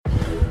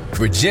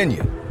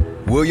Virginia.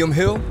 William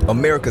Hill,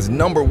 America's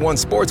 #1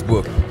 sports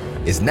book,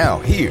 is now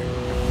here.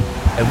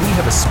 And we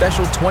have a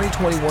special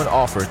 2021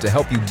 offer to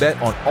help you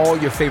bet on all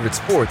your favorite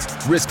sports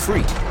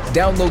risk-free.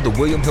 Download the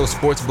William Hill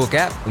Sportsbook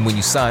app, and when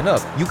you sign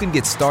up, you can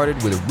get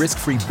started with a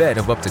risk-free bet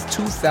of up to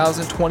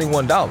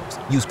 $2,021.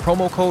 Use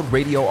promo code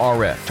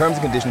RADIORF. Terms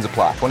and conditions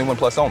apply. 21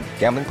 plus only.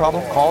 Gambling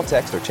problem? Call,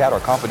 text, or chat our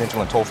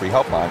confidential and toll-free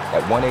helpline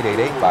at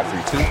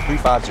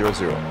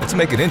 1-888-532-3500. Let's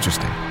make it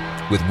interesting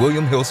with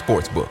William Hill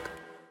Sportsbook.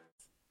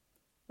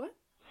 What?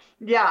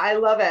 Yeah, I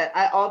love it.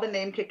 All the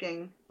name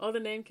kicking. All the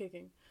name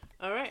kicking.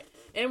 All right.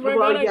 And we're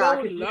going to go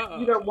live.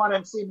 You don't want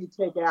to see me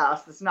take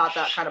ass. It's not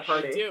that kind of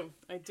party.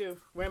 I do.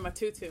 Wearing my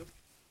tutu.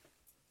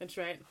 That's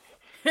right.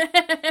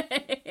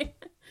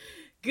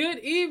 Good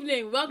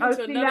evening. Welcome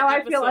to another episode.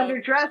 I feel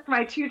underdressed.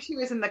 My tutu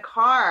is in the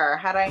car.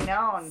 Had I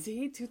known.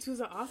 See,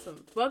 tutus are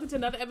awesome. Welcome to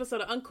another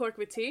episode of Uncork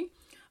with T.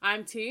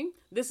 I'm T.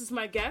 This is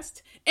my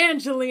guest,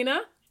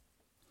 Angelina.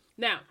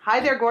 Now. Hi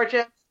there,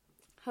 gorgeous.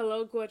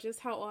 Hello, gorgeous.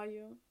 How are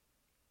you?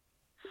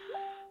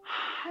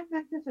 I'm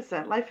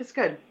magnificent. Life is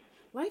good.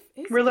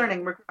 We're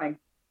learning. We're growing.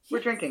 Yes.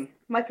 We're drinking.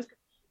 Life is good.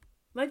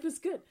 Life is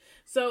good.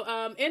 So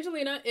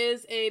Angelina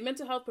is a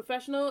mental health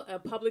professional, a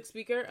public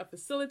speaker, a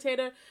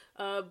facilitator,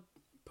 a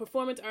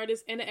performance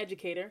artist, and an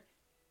educator.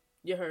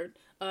 You heard.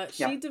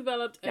 She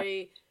developed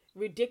a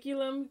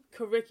ridiculum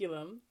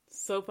curriculum.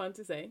 So fun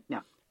to say.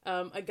 Yeah.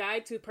 A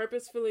guide to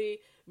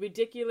purposefully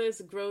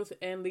ridiculous growth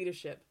and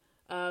leadership.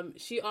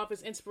 She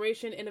offers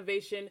inspiration,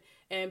 innovation,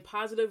 and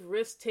positive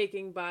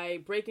risk-taking by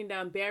breaking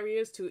down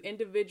barriers to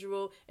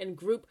individual and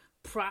group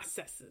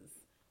processes.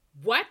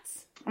 What?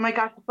 Oh my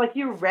gosh, it's like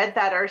you read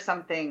that or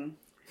something.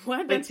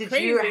 What? That's did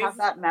crazy. You have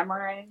that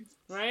memorized?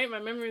 Right? My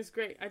memory is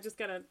great. I just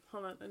gotta,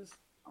 hold on.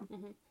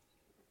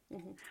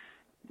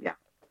 Yeah.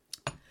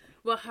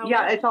 Well,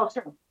 it's all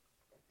true.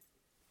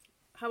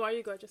 How are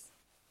you, gorgeous?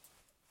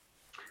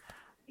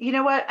 You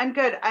know what? I'm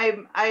good.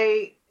 I'm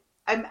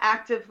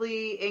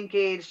actively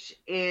engaged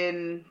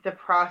in the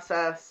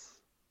process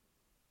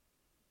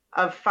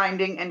of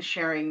finding and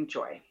sharing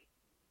joy.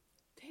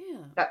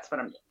 Damn. That's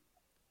what I'm doing.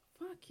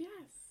 Fuck yes.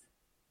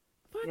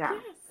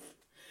 Yes.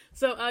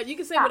 So you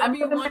can say whatever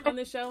you want on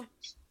this show.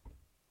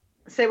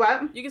 Say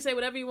what? You can say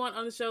whatever you want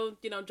on the show.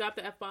 You know, drop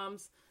the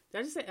F-bombs. Did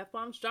I just say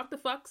F-bombs? Drop the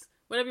fucks.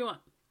 Whatever you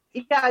want.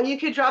 Yeah, you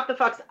could drop the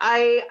fucks.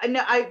 I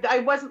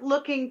wasn't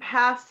looking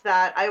past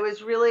that. I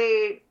was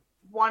really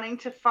wanting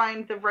to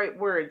find the right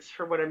words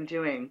for what I'm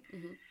doing.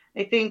 Mm-hmm.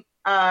 I think,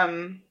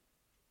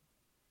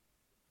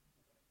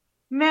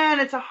 man,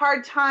 it's a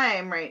hard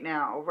time right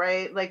now,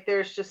 right? Like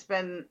there's just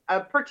been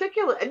a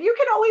particular, and you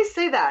can always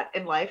say that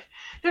in life.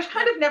 There's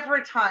kind of never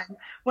a time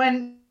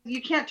when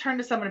you can't turn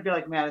to someone and be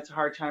like, man, it's a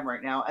hard time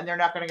right now. And they're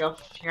not going to go,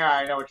 yeah,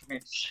 I know what you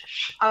mean.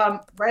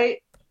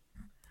 Right.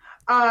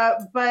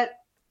 But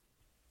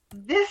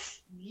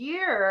this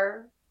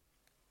year,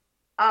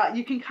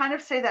 you can kind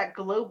of say that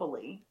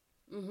globally.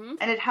 Mm-hmm.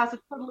 And it has a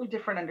totally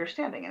different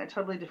understanding and a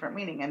totally different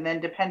meaning. And then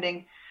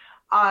depending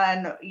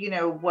on,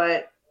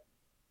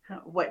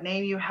 what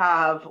name you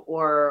have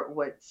or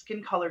what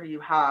skin color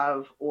you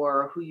have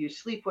or who you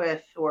sleep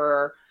with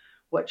or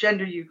what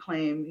gender you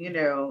claim,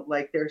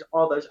 like there's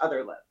all those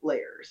other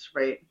layers,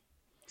 right?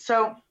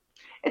 So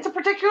it's a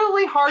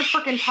particularly hard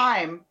freaking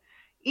time.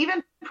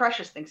 Even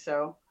Precious thinks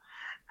so.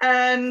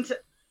 And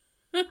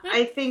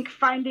I think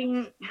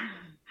finding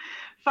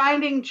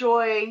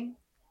joy,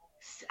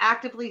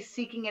 actively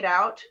seeking it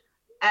out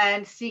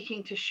and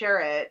seeking to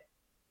share it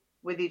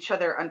with each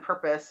other on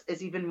purpose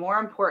is even more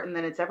important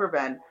than it's ever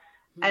been.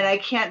 Mm-hmm. And I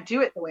can't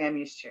do it the way I'm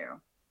used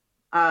to.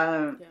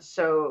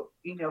 So,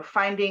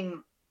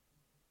 finding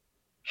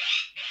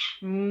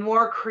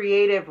more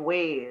creative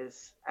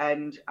ways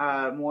and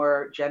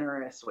more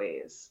generous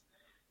ways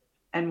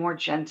and more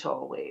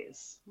gentle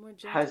ways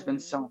has been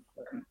so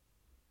important.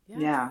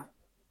 Yeah.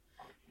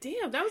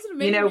 Damn, that was an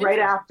amazing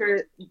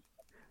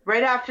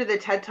right after the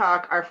TED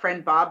Talk, our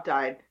friend Bob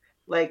died.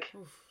 Like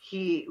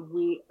we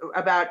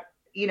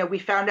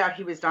found out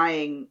he was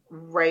dying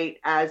right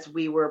as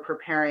we were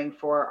preparing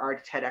for our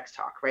TEDx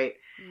talk, right?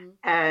 Mm-hmm.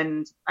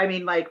 And I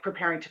mean, like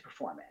preparing to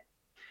perform it.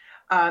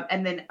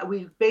 And then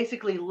we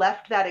basically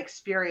left that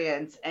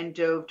experience and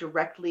dove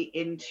directly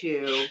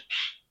into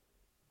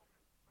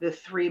the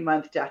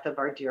 3-month death of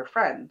our dear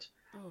friend.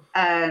 Oh.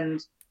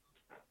 And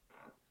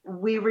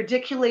we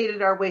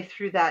ridiculated our way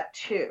through that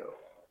too.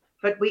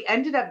 But we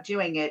ended up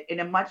doing it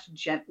in a much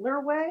gentler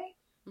way,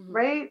 mm-hmm.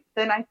 right?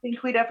 Than I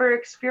think we'd ever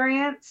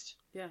experienced.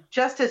 Yeah.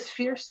 Just as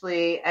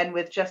fiercely and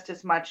with just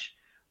as much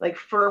like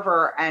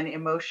fervor and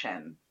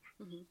emotion.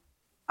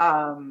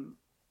 Mm-hmm.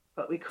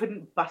 But we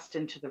couldn't bust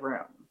into the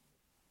room.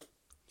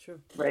 True.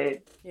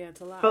 Right? Yeah,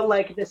 it's a lot. But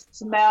like the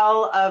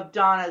smell of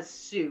Donna's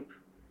soup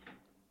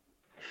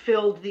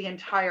filled the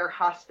entire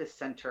hospice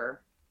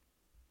center.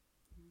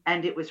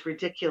 And it was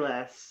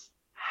ridiculous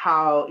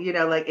how,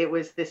 like it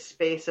was this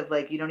space of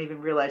like, you don't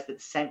even realize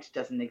that scent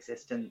doesn't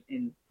exist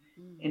in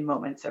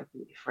moments of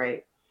grief,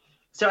 right?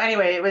 So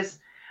anyway, it was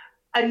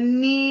a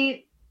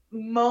neat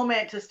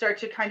moment to start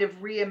to kind of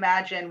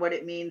reimagine what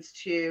it means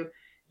to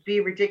be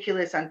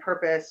ridiculous on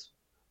purpose,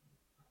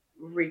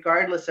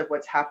 regardless of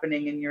what's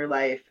happening in your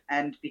life,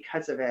 and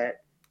because of it.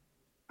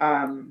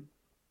 And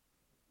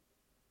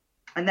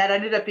that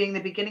ended up being the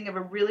beginning of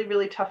a really,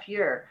 really tough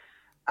year.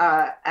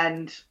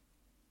 And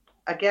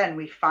again,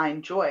 we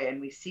find joy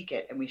and we seek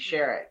it and we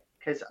share it,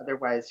 because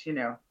otherwise,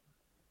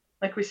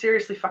 like, we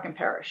seriously fucking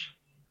perish.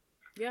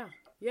 Yeah.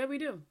 Yeah, we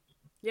do.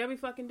 Yeah, we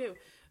fucking do.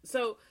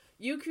 So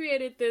you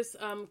created this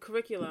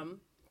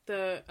curriculum,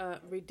 the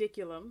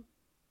Ridiculum.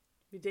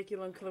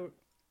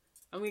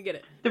 I'm going to get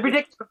it. The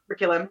Ridiculum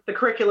curriculum. The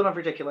curriculum of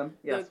Ridiculum.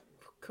 Yes. The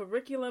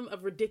curriculum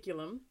of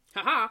Ridiculum.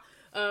 Haha.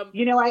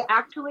 I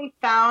actually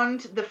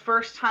found, the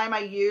first time I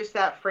used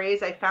that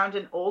phrase, I found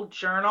an old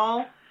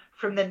journal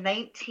from the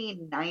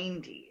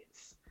 1990s.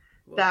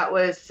 Whoa. That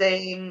was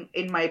saying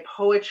in my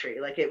poetry,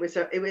 like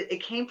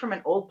it came from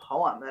an old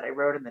poem that I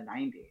wrote in the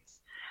 90s,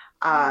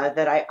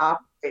 that I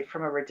operate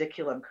from a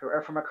Ridiculum,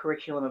 or from a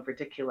curriculum of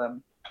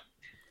Ridiculum.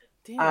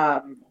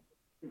 Damn.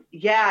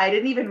 Yeah, I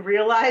didn't even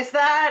realize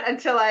that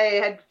until I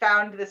had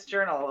found this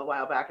journal a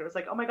while back. It was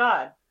like, oh my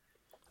God,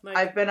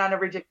 I've been on a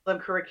Ridiculum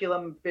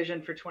curriculum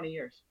vision for 20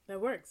 years. That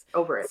works.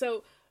 Over it.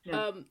 So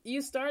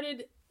you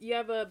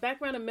have a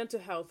background in mental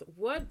health.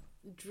 What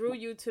drew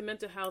you to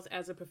mental health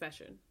as a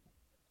profession?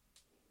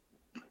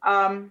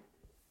 I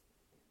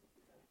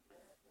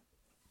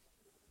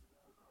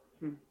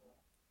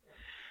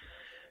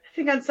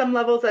think on some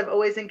levels I've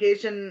always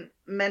engaged in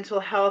mental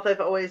health. I've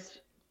always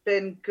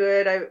been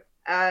good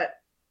at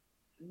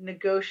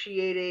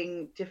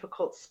negotiating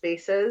difficult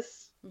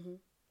spaces. Mm-hmm.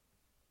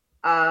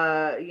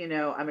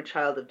 I'm a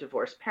child of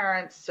divorced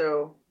parents,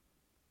 so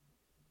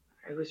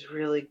I was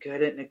really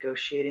good at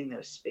negotiating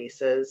those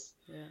spaces.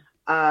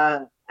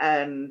 Yeah.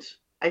 And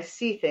I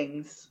see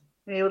things,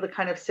 being able to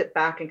kind of sit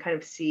back and kind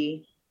of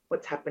see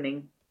what's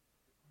happening,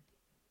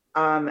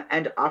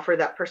 and offer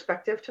that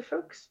perspective to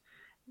folks.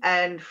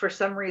 And for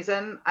some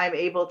reason, I'm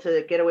able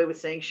to get away with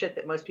saying shit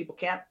that most people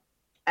can't.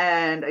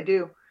 And I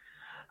do.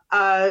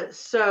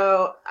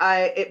 So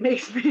it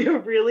makes me a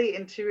really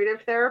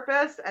intuitive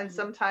therapist, and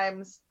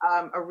sometimes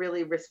a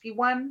really risky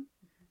one.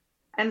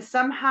 And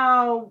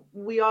somehow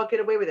we all get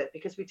away with it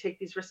because we take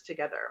these risks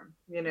together,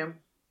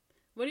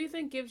 What do you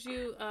think gives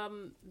you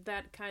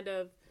that kind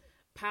of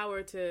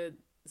power to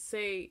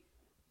say,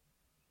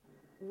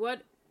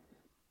 what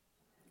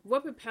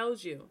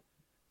propels you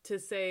to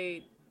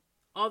say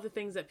all the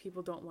things that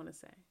people don't want to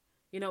say?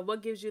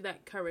 What gives you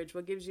that courage?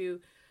 What gives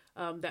you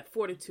that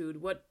fortitude?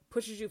 What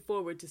pushes you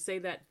forward to say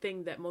that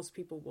thing that most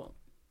people won't?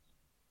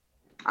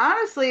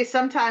 Honestly,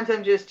 sometimes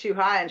I'm just too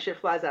high and shit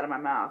flies out of my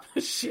mouth.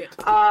 Shit.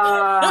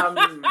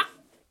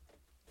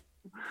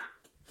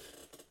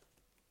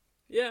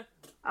 Yeah.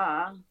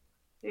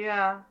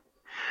 Yeah.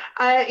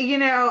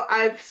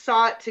 I've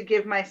sought to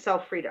give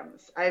myself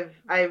freedoms.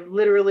 I've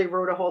literally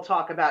wrote a whole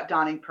talk about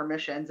donning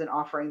permissions and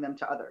offering them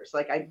to others.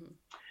 Like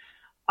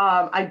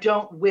I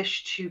don't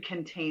wish to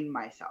contain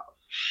myself.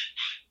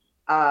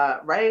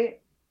 Right?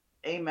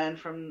 Amen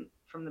from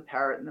the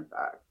parrot in the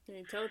back. Can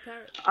you tell the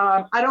parrot?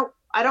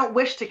 I don't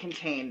wish to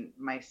contain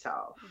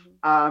myself.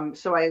 Mm-hmm.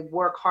 So I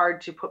work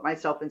hard to put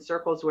myself in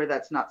circles where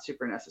that's not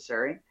super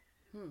necessary.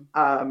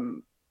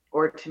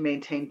 Or to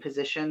maintain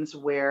positions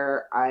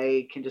where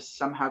I can just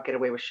somehow get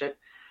away with shit.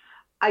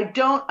 I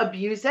don't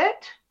abuse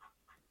it.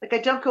 Like, I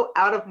don't go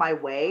out of my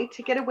way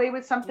to get away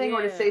with something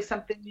or to say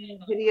something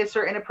hideous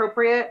or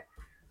inappropriate.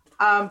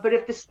 But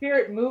if the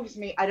spirit moves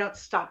me, I don't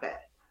stop it.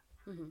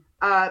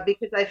 Mm-hmm.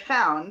 Because I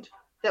found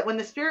that when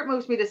the spirit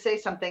moves me to say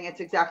something, it's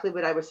exactly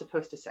what I was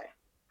supposed to say.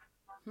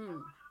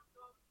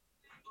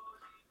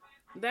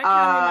 That kind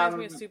of reminds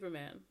me of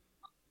Superman.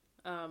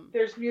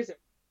 There's music.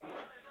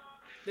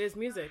 There's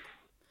music.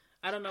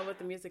 I don't know what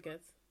the music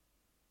is.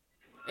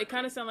 It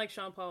kind of sounds like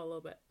Sean Paul a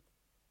little bit.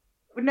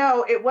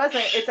 No, it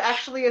wasn't. It's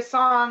actually a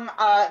song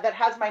that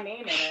has my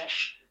name in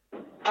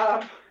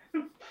it.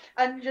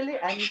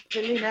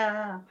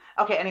 Angelina.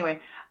 Okay, anyway.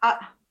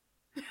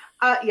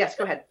 Yes,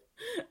 go ahead.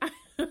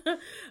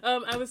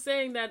 I was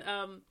saying that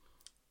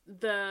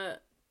the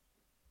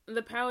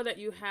power that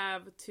you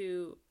have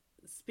to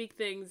speak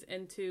things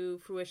into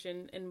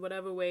fruition in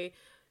whatever way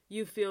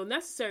you feel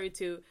necessary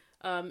to,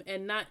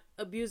 and not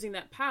abusing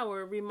that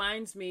power,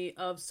 reminds me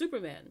of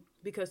Superman,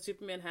 because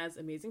Superman has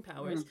amazing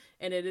powers,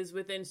 and it is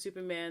within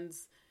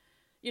Superman's,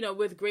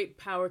 with great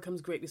power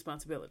comes great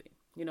responsibility.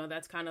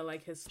 That's kind of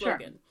like his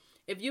slogan. Sure.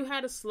 If you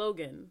had a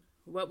slogan,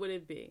 what would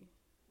it be?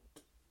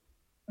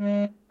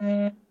 If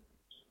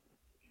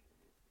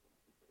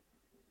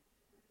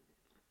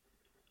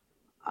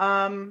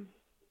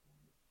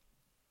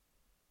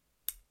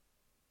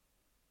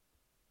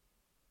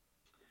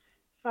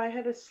I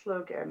had a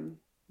slogan,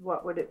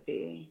 what would it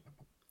be?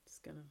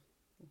 Just gonna.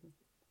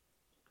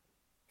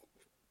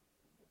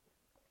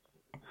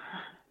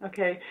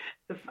 Okay.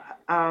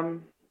 I'll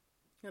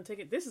take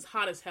it. This is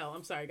hot as hell.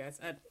 I'm sorry,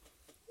 guys.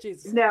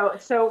 Jesus. No.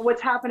 So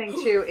what's happening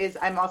too is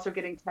I'm also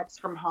getting texts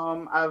from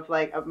home of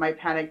my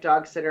panic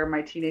dog sitter.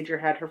 My teenager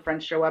had her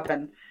friends show up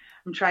and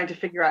I'm trying to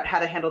figure out how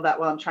to handle that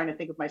while I'm trying to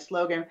think of my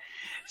slogan.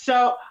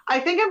 So I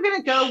think I'm going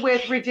to go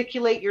with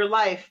ridiculate your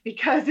life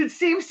because it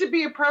seems to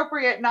be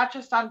appropriate, not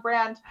just on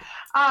brand,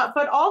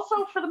 but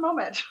also for the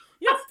moment.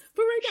 Yes,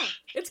 for right now.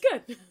 It's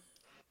good.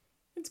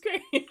 It's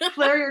great.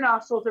 Flare your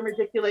nostrils and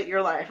ridiculate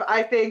your life,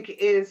 I think,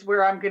 is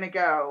where I'm going to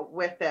go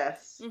with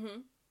this.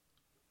 Mm-hmm.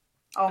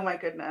 Oh my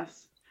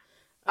goodness.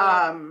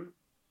 Have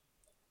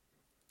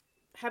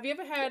you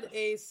ever had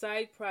a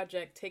side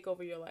project take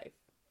over your life?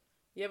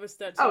 You ever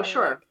start? Oh,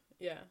 sure.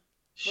 Yeah.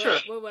 Sure.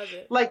 What was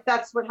it? Like,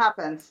 that's what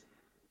happens.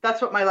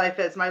 That's what my life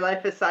is. My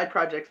life is side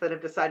projects that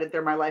have decided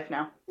they're my life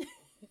now.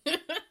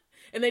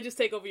 And they just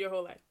take over your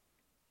whole life?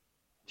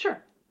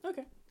 Sure.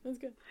 Okay. That's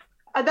good.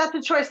 That's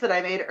a choice that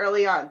I made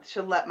early on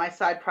to let my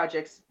side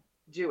projects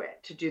do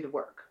it, to do the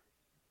work.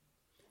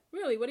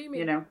 Really? What do you mean?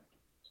 You know?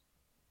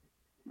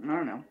 I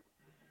don't know.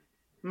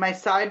 My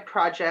side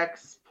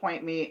projects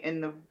point me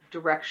in the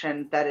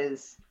direction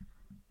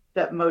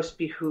that most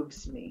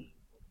behooves me.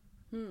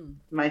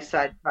 My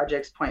side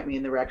projects point me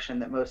in the direction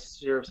that most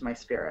serves my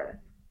spirit.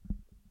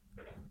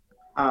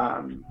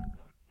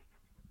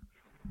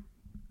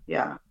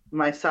 Yeah,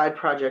 my side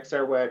projects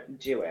are what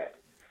do it.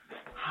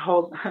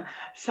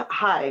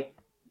 Hi,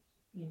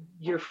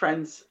 your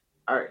friends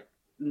are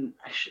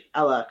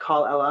Ella.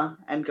 Call Ella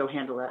and go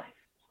handle it.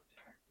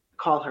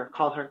 Call her.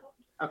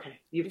 Okay,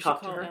 you've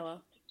talked to her.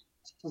 Ella.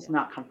 She's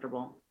not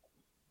comfortable.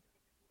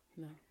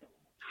 No.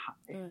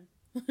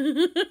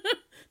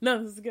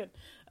 No, this is good.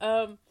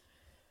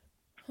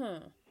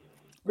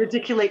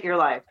 Ridiculate your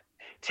life.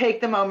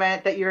 Take the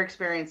moment that you're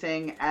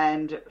experiencing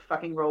and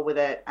fucking roll with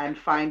it and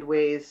find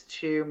ways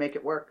to make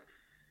it work.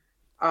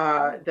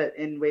 That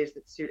in ways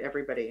that suit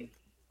everybody.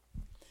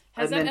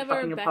 Has and that then ever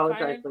fucking backfired?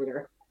 apologize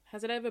later.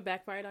 Has it ever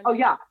backfired on you? Oh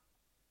yeah.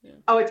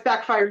 Oh, it's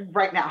backfired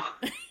right now.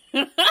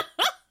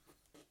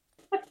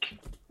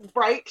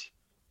 Right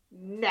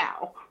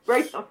now.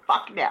 Right the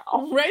fuck now.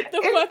 Right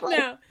the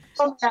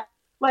fuck now.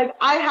 Like,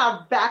 I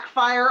have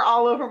backfire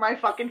all over my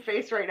fucking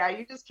face right now.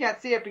 You just can't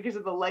see it because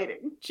of the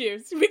lighting.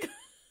 Cheers.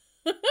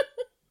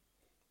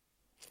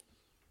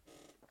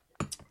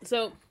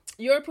 So,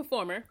 you're a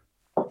performer.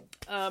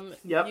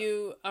 Yep.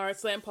 You are a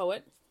slam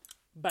poet.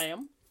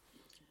 Bam.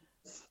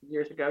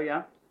 Years ago,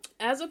 yeah.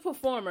 As a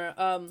performer,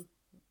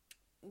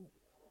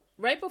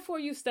 right before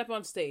you step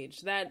on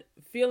stage, that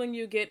feeling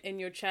you get in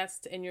your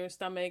chest, in your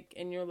stomach,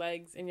 in your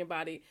legs, in your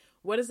body,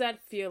 what does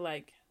that feel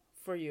like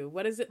for you?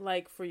 What is it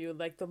like for you?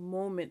 Like the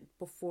moment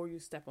before you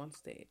step on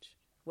stage.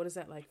 What is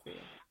that like for you?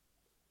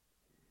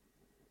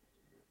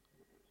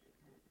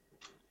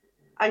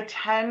 I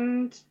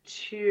tend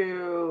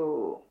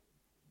to...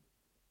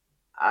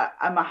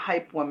 I'm a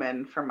hype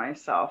woman for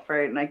myself,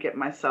 right? And I get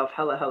myself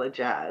hella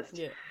jazzed.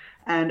 Yeah.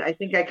 And I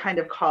think I kind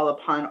of call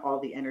upon all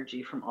the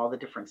energy from all the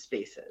different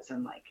spaces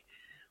and like,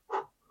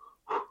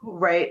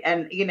 right?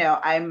 And, you know,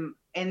 I'm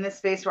in the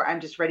space where I'm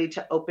just ready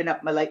to open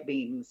up my light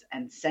beams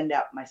and send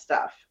out my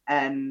stuff.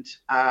 And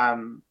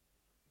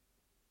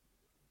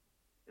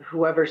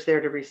whoever's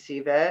there to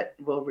receive it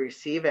will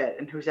receive it.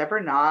 And who's ever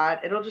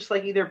not, it'll just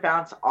like either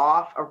bounce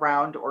off,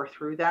 around, or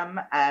through them.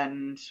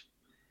 And,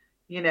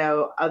 you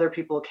know, other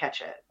people will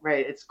catch it,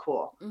 right? It's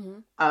cool.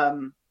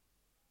 Mm-hmm.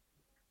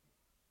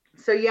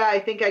 So yeah, I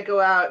think I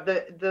go out,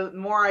 the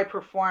more I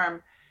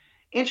perform,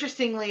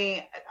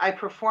 interestingly, I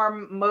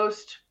perform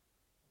most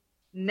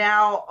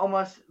now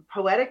almost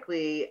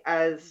poetically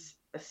as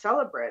a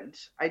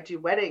celebrant. I do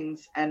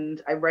weddings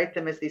and I write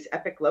them as these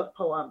epic love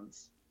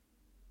poems.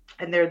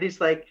 And they're these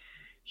like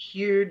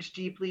huge,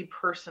 deeply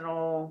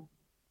personal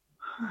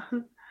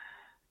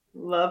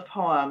love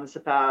poems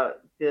about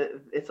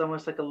it's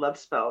almost like a love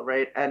spell,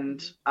 right?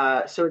 And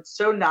so it's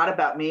so not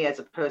about me as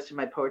opposed to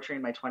my poetry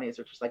in my 20s,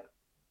 which was like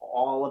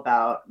all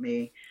about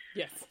me.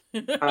 Yes.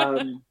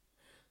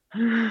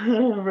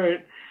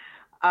 Right.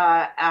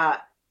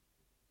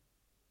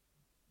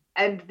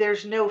 And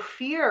there's no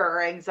fear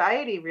or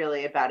anxiety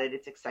really about it.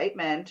 It's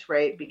excitement,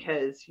 right?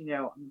 Because, you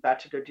know, I'm about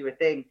to go do a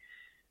thing.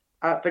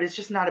 But it's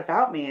just not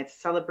about me. It's a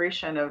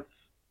celebration of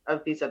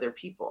these other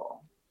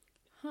people.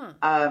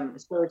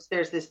 So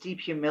there's this deep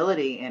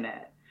humility in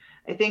it.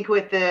 I think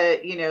with the,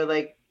 you know,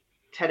 like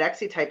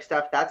TEDxy type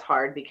stuff, that's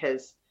hard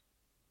because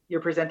you're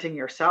presenting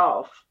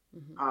yourself.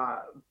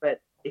 Mm-hmm.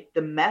 But if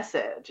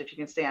you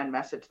can stay on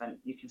message, then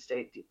you can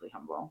stay deeply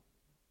humble.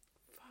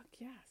 Fuck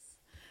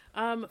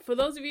yes. For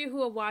those of you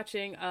who are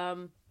watching,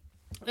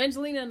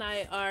 Angelina and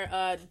I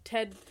are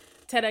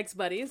TEDx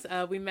buddies.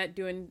 We met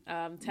doing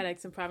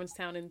TEDx in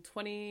Provincetown in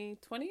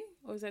 2020,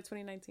 or was that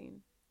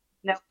 2019?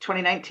 No,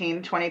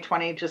 2019,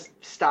 2020 just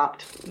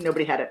stopped.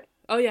 Nobody had it.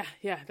 Oh yeah,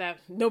 that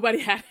nobody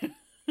had it.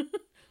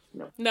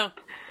 No,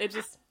 it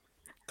just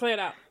cleared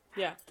out.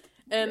 Yeah.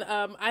 And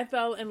I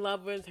fell in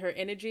love with her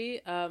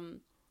energy,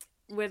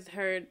 with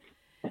her.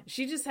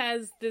 She just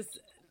has this,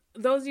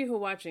 those of you who are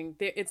watching,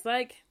 it's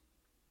like,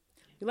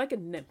 you're like a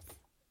nymph.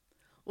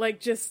 Like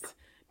just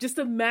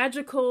a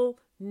magical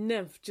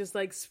nymph, just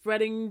like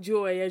spreading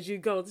joy as you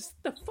go.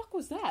 The fuck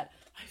was that?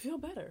 I feel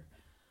better.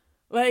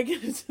 Like,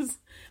 it's just,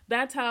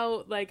 that's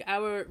how, like,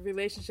 our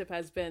relationship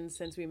has been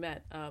since we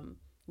met.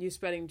 You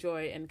spreading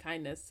joy and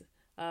kindness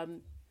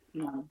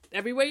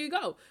everywhere you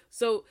go.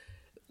 So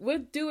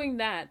with doing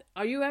that,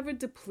 are you ever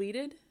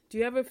depleted? Do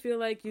you ever feel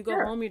like you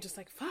go home, you're just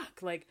like,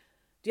 fuck, like,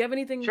 do you have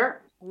anything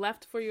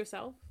left for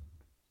yourself?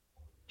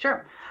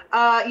 Sure.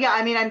 Yeah,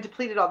 I mean, I'm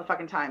depleted all the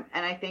fucking time.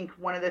 And I think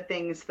one of the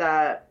things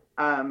that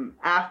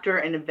after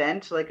an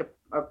event, like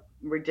a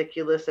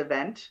ridiculous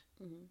event,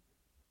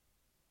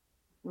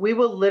 we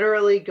will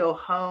literally go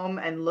home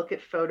and look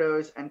at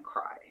photos and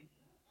cry.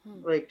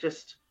 Like,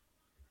 just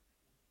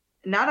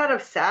not out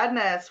of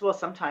sadness. Well,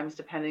 sometimes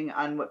depending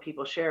on what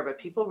people share, but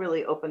people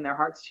really open their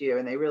hearts to you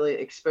and they really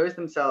expose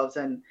themselves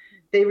and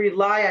they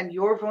rely on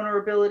your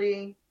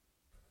vulnerability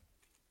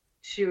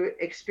to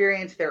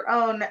experience their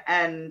own.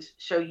 And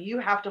so you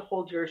have to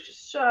hold yours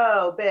just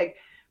so big,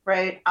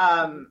 right?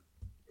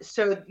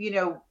 So, you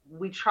know,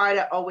 we try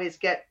to always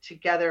get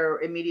together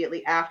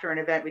immediately after an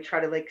event. We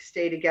try to like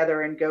stay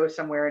together and go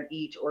somewhere and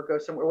eat or go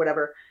somewhere,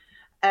 whatever.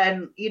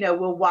 And, you know,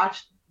 we'll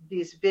watch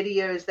these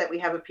videos that we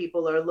have of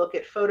people or look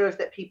at photos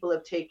that people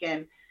have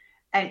taken,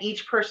 and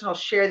each person will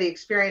share the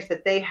experience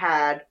that they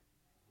had.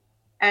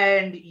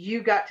 And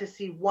you got to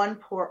see one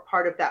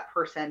part of that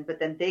person, but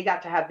then they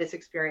got to have this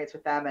experience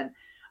with them. And,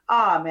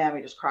 oh man,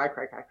 we just cry,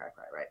 right?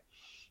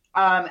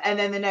 And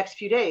then the next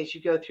few days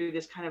you go through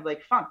this kind of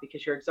like funk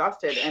because you're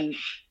exhausted, and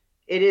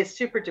it is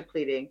super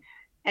depleting.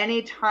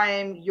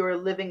 Anytime you're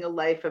living a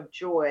life of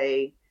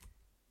joy,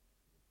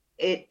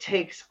 it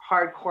takes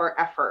hardcore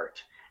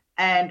effort.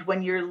 And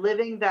when you're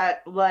living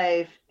that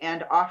life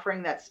and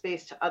offering that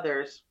space to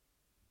others,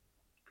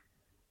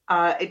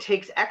 it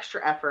takes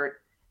extra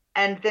effort.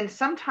 And then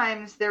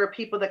sometimes there are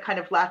people that kind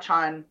of latch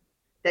on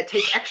that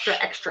take extra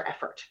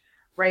effort,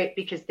 right?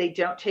 Because they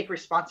don't take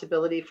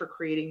responsibility for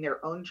creating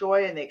their own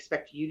joy and they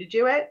expect you to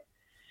do it.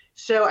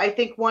 So I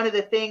think one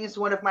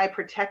of my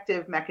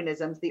protective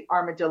mechanisms, the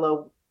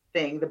armadillo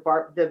thing,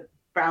 the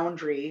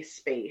boundary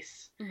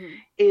space,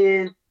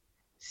 is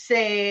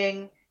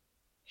saying,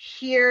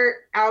 here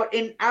out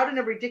in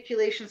a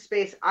rediculation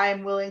space,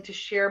 I'm willing to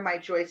share my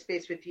joy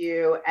space with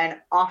you and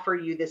offer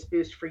you this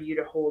boost for you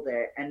to hold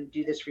it and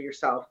do this for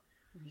yourself.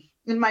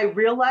 In my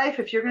real life,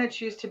 if you're going to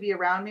choose to be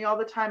around me all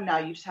the time, now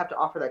you just have to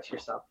offer that to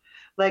yourself.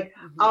 Like,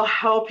 I'll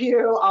help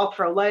you, I'll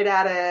throw light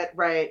at it,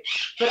 right?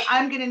 But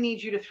I'm going to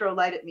need you to throw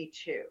light at me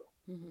too,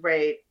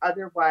 right?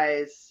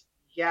 Otherwise,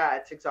 yeah,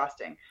 it's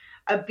exhausting.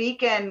 A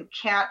beacon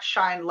can't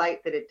shine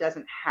light that it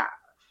doesn't have,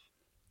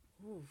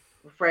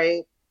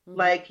 right?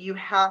 Like, you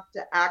have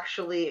to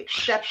actually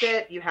accept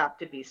it. You have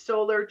to be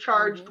solar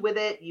charged with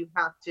it. You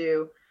have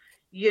to,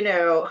 you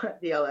know,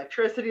 the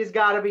electricity's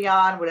got to be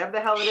on, whatever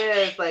the hell it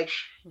is. Like,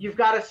 you've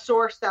got to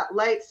source that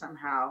light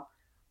somehow.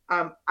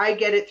 I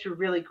get it through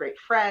really great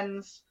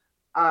friends,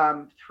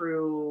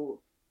 through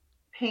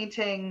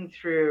painting,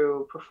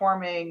 through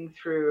performing,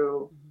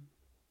 through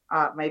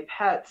my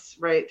pets,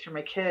 right? Through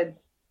my kid.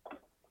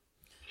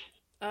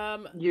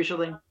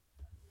 Usually.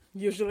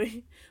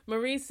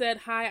 Marie said,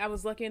 hi, I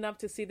was lucky enough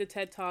to see the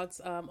TED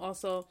Talks.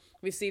 Also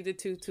received a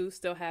tutu,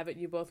 still have it.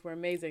 You both were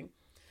amazing.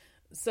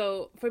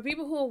 So for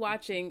people who are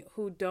watching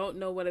who don't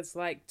know what it's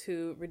like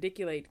to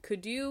ridiculate,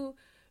 could you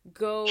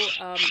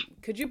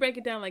break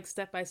it down like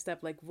step by step?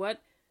 Like,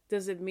 what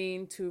does it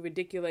mean to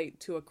ridiculate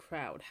to a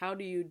crowd? How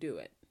do you do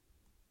it?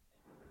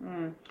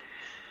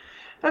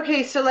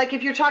 Okay, so like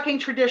if you're talking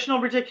traditional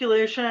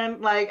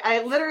ridiculation, like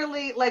I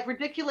literally, like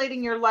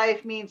ridiculating your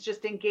life means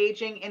just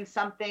engaging in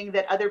something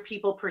that other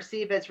people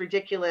perceive as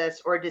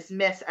ridiculous or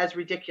dismiss as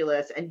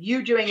ridiculous, and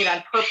you doing it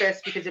on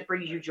purpose because it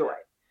brings you joy,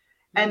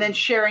 and then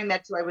sharing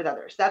that joy with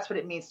others. That's what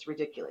it means to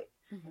ridiculate.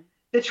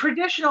 The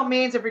traditional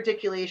means of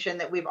ridiculation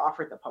that we've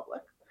offered the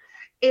public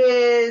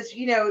is,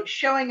 you know,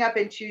 showing up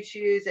in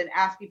tutus and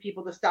asking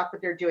people to stop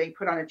what they're doing,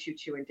 put on a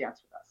tutu and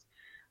dance with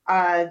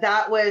us.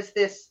 That was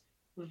this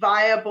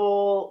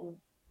viable,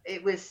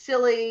 it was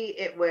silly,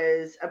 it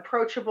was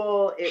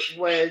approachable, it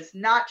was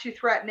not too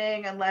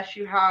threatening unless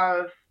you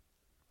have,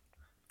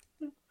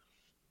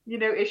 you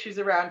know, issues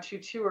around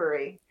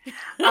tutuery.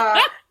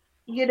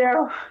 You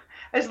know,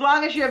 as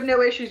long as you have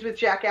no issues with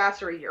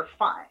jackassery, you're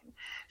fine.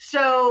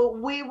 So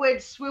we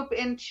would swoop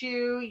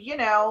into, you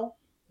know,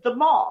 the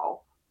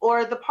mall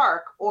or the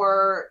park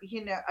or,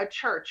 you know, a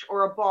church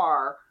or a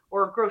bar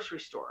or a grocery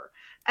store,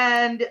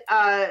 and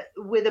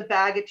with a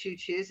bag of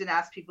tutus and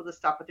ask people to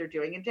stop what they're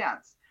doing and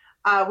dance.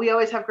 We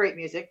always have great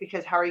music,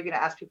 because how are you going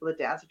to ask people to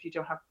dance if you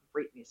don't have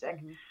great music?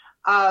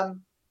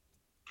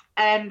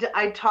 And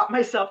I taught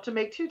myself to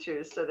make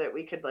tutus so that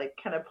we could like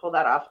kind of pull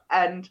that off.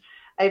 And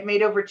I've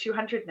made over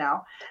 200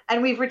 now,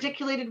 and we've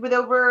ridiculated with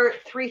over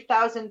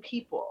 3,000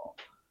 people.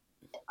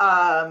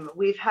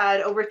 We've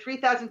had over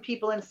 3,000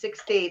 people in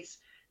 6 states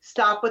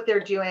stop what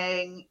they're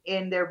doing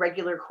in their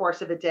regular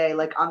course of a day,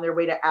 like on their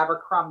way to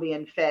Abercrombie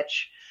and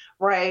Fitch,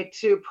 right,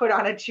 to put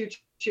on a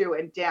tutu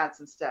and dance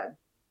instead.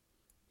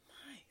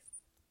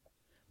 Nice.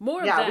 More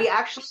of that. We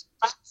actually,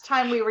 last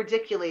time we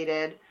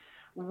ridiculated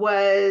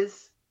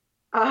was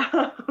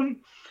a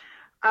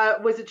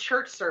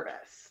church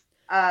service.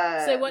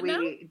 Say what now?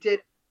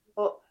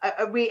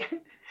 We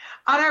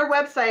on our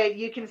website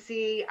you can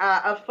see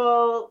a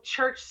full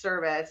church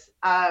service.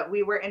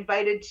 We were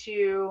invited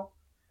to.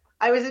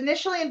 I was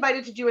initially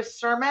invited to do a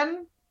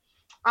sermon,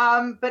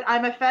 but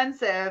I'm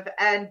offensive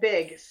and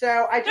big,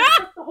 so I just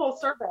took the whole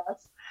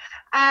service,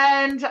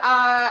 and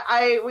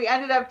we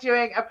ended up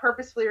doing a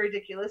purposefully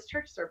ridiculous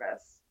church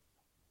service.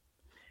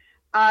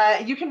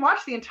 You can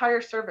watch the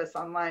entire service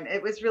online.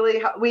 It was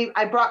really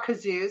I brought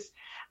kazoos,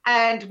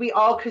 and we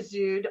all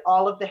kazooed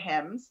all of the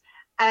hymns,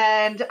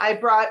 and I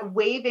brought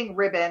waving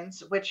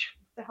ribbons, which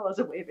what the hell is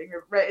a waving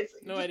ribbon? Right? It's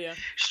no idea.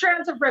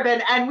 Strands of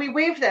ribbon, and we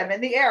waved them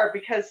in the air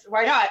because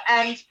why not?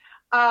 And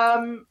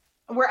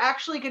we're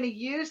actually going to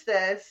use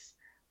this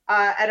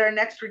at our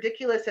next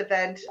ridiculous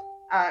event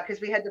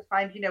because we had to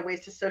find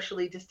ways to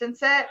socially distance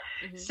it.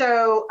 Mm-hmm.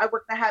 So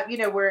we're going to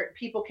have where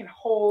people can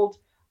hold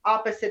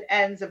opposite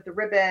ends of the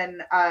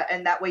ribbon,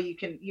 and that way you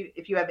can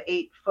if you have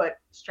 8-foot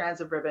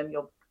strands of ribbon,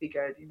 you'll be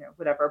good,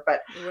 whatever.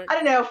 But I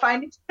don't know,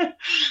 find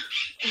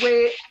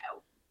way.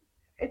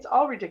 It's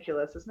all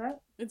ridiculous, isn't it?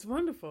 It's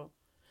wonderful.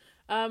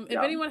 If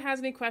anyone has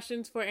any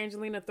questions for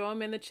Angelina, throw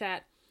them in the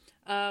chat.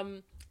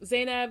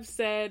 Zainab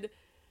said,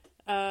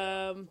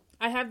 I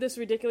have this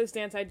ridiculous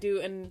dance I do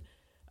in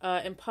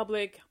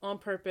public on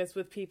purpose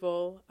with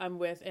people I'm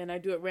with, and I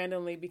do it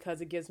randomly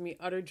because it gives me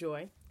utter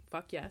joy.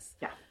 Fuck yes.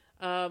 Yeah.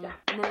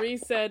 Marie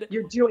said,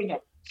 "You're doing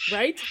it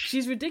right."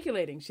 She's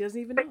ridiculating. She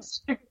doesn't even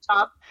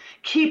know.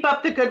 Keep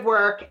up the good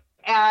work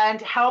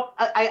and help.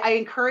 I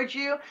encourage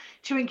you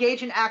to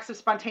engage in acts of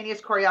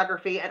spontaneous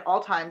choreography at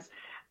all times,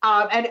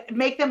 and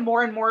make them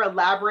more and more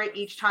elaborate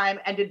each time,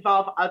 and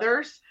involve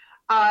others,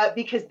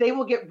 because they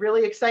will get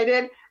really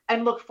excited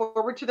and look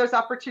forward to those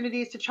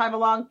opportunities to chime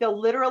along. They'll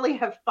literally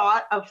have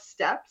thought of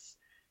steps.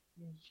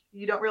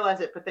 You don't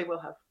realize it, but they will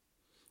have.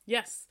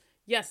 Yes.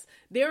 Yes,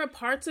 there are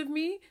parts of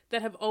me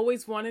that have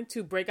always wanted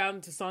to break out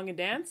into song and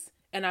dance,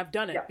 and I've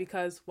done it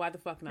because why the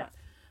fuck not?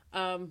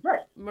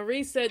 Right.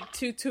 Marie said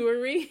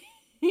tutory,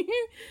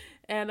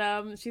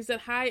 and she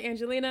said, "Hi,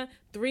 Angelina,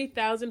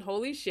 3,000,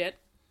 holy shit."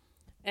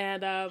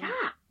 And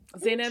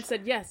Zainab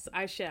said, "Yes,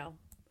 I shall."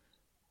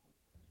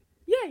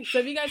 Yay! So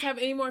if you guys have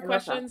any more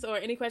questions or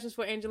any questions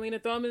for Angelina,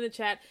 throw them in the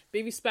chat.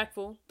 Be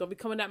respectful. Don't be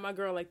coming at my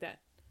girl like that.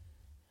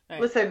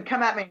 Right. Listen,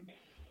 come at me.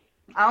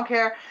 I don't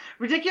care.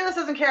 Ridiculous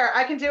doesn't care.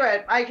 I can do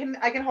it. I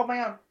can hold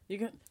my own.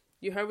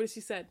 You heard what she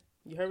said.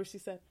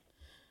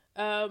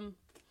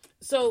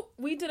 So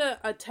we did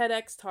a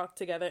TEDx talk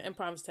together in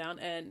Provincetown,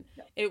 and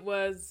it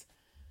was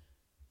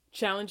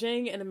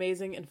challenging and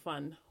amazing and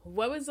fun.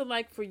 What was it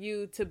like for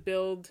you to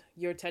build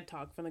your TED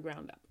Talk from the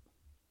ground up?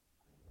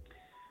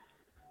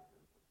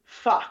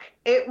 Fuck.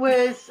 It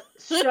was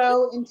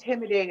so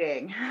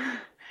intimidating.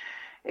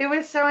 It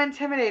was so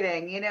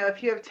intimidating.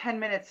 If you have 10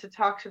 minutes to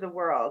talk to the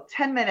world,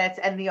 10 minutes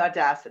and the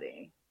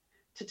audacity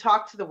to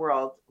talk to the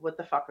world, what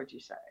the fuck would you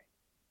say?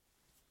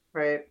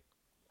 Right?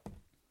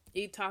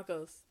 Eat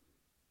tacos.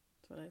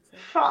 That's what I'd say.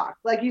 Fuck.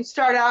 Like you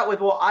start out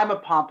with, well, I'm a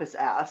pompous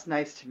ass.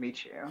 Nice to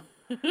meet you.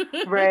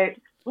 Right?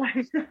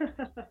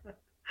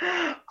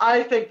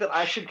 I think that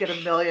I should get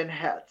 1 million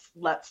hits.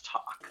 Let's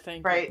talk.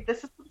 Thank right? You.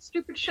 This is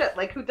stupid shit.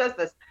 Like who does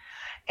this?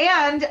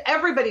 And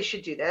everybody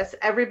should do this.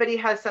 Everybody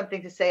has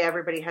something to say.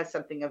 Everybody has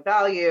something of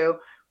value.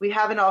 We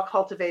haven't all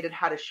cultivated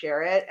how to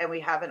share it, and we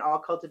haven't all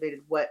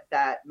cultivated what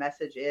that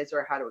message is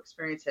or how to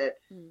experience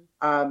it.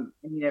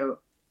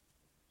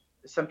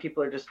 Some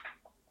people are just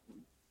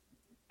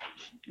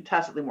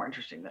tacitly more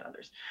interesting than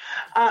others.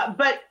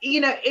 But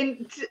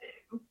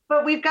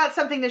we've got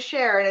something to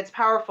share, and it's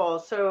powerful.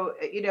 So,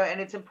 and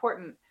it's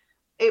important.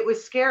 It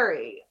was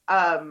scary.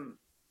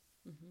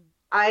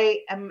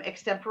 I am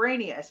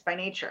extemporaneous by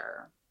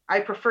nature. I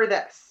prefer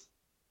this.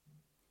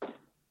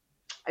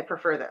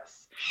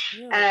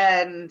 Yeah.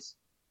 And,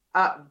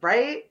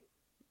 right?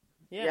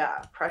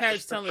 Yeah.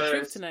 Precious telling the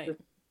truth tonight.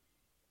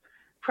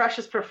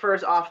 Precious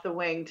prefers off the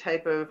wing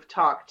type of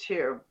talk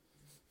too.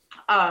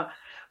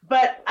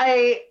 But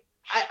I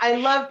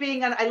love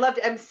I loved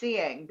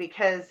emceeing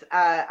because,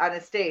 on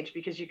a stage,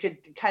 because you could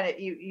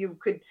you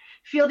could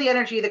feel the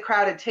energy of the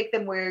crowd and take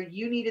them where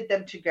you needed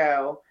them to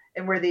go,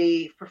 and where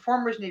the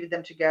performers needed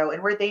them to go,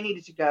 and where they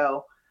needed to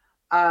go.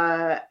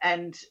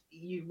 And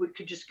you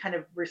could just kind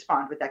of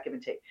respond with that give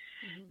and take.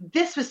 Mm-hmm.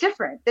 This was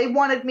different. They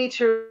wanted me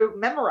to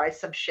memorize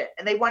some shit,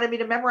 and they wanted me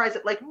to memorize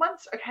it like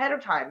months ahead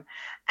of time.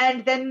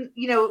 And then,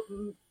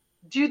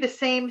 do the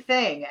same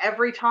thing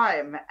every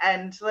time.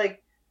 And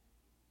like,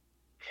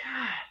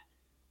 God,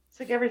 it's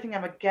like everything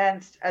I'm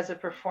against as a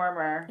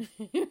performer,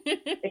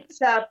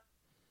 except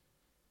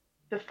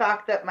the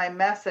fact that my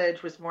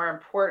message was more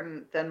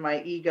important than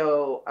my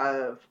ego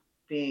as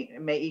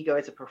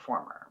a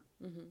performer.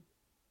 Mm-hmm.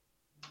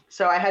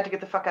 So I had to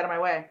get the fuck out of my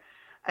way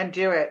and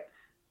do it.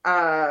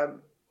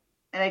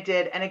 And I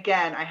did. And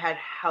again, I had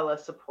hella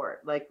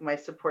support. Like my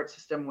support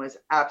system was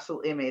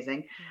absolutely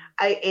amazing.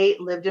 Mm-hmm. I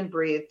ate, lived and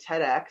breathed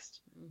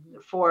TEDx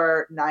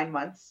for 9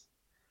 months,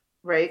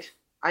 right?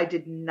 I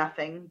did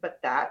nothing but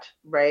that,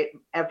 right?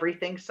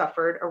 Everything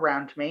suffered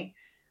around me.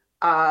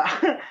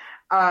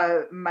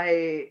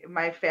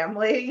 my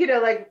family, you know,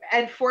 like,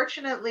 and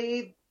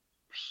fortunately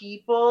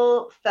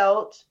people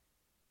felt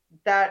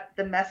that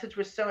the message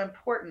was so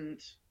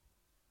important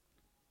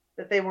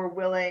that they were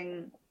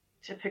willing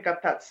to pick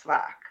up that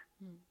slack.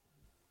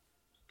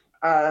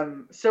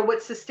 So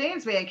what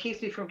sustains me and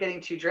keeps me from getting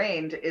too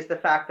drained is the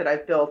fact that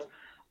I've built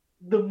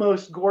the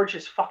most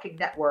gorgeous fucking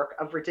network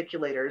of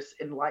ridiculators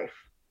in life.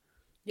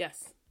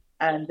 Yes.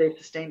 And they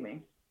sustain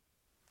me.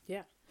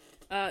 Yeah.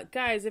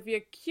 Guys, if you're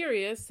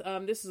curious,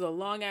 this is a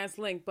long ass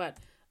link, but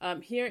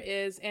here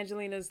is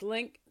Angelina's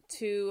link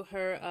to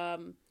her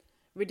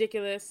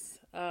ridiculous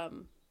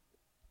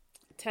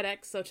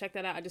TEDx. So check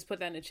that out. I just put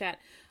that in the chat.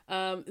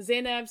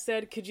 Zainab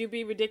said, could you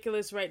be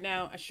ridiculous right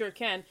now? I sure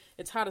can.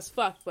 It's hot as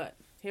fuck, but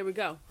here we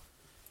go.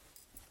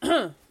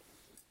 Here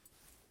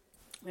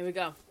we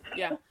go.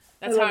 Yeah.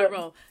 That's how I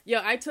roll. Yo,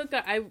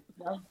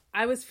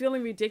 I was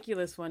feeling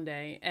ridiculous one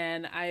day,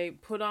 and I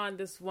put on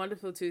this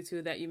wonderful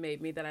tutu that you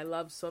made me that I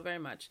love so very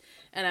much.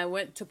 And I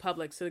went to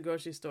Publix, to the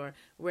grocery store,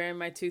 wearing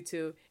my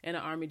tutu and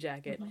an army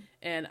jacket.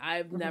 And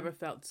I've never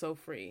felt so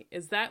free.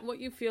 Is that what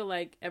you feel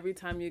like every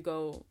time you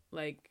go,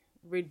 like,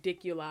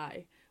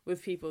 ridiculi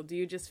with people? Do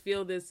you just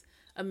feel this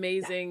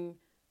amazing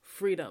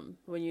freedom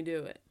when you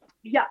do it?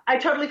 Yeah, I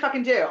totally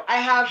fucking do. I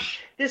have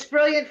this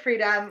brilliant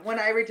freedom when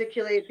I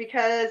ridiculate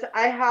because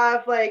I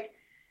have like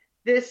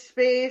this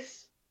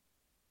space.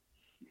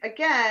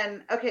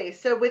 Again, okay,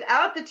 so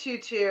without the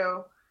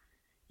tutu,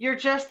 you're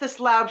just this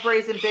loud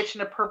brazen bitch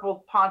in a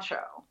purple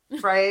poncho,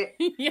 right?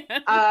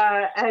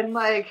 Yeah. And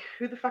like,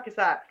 who the fuck is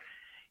that?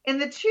 In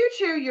the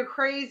tutu, you're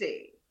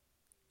crazy.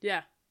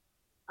 Yeah.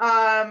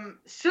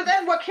 So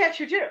then what can't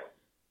you do?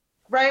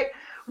 Right?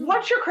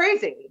 Once you're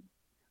crazy,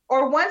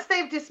 or once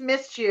they've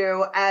dismissed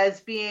you as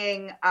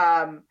being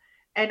an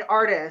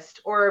artist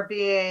or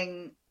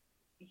being,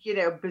 you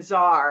know,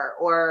 bizarre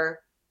or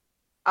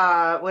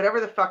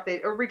whatever the fuck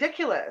or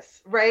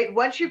ridiculous, right?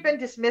 Once you've been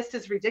dismissed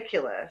as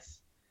ridiculous,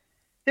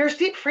 there's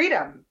deep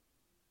freedom.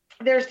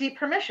 There's deep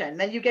permission.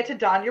 Then you get to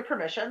don your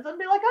permissions and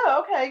be like,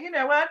 oh, okay, you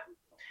know what?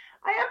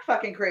 I am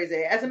fucking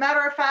crazy. As a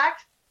matter of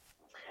fact,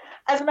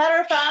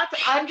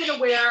 I'm going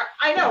to wear,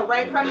 I know,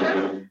 right,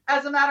 Precious?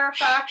 As a matter of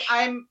fact,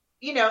 I'm,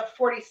 you know,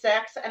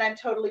 46, and I'm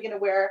totally going to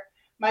wear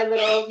my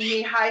little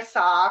knee-high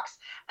socks,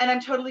 and I'm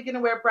totally going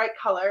to wear bright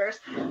colors,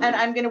 and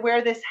I'm going to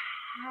wear this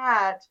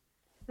hat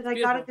that I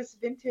got at this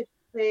vintage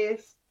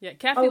place. Yeah,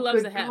 Kathy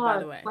loves the hat, by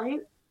the way.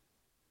 Right?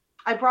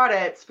 I brought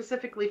it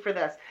specifically for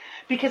this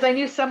because I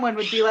knew someone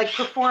would be like,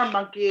 perform,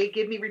 monkey,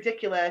 give me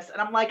ridiculous.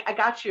 And I'm like, I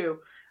got you,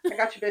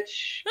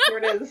 bitch. Here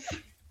it is.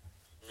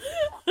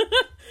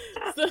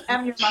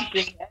 I'm your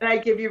monkey, and I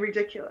give you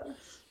ridiculous.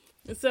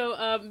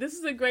 So this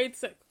is a great...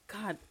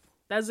 God,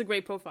 that's a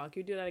great profile.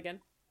 Can you do that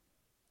again?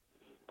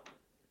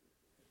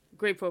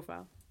 Great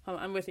profile. Hold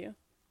on, I'm with you.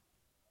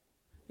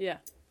 Yeah,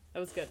 that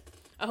was good.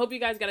 I hope you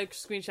guys got a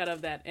screenshot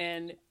of that,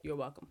 and you're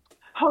welcome.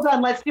 Hold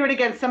on, let's do it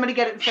again. Somebody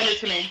get it and send it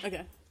to me.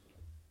 Okay.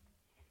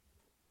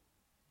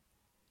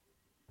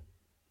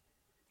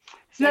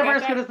 It's never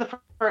as good as the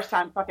first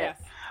time. Fuck it.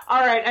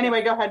 All right,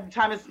 anyway, go ahead.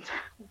 Time is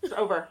it's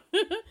over.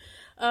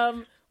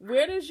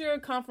 Where does your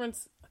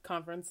conference...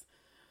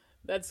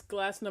 That's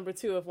glass number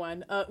 2 of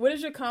wine. Where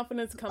does your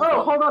confidence come from?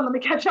 Oh, hold on. Let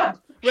me catch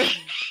up.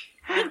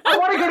 I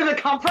want to go to the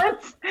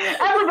conference.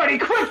 Everybody,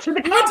 quick to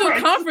the conference. You went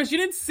to a conference. You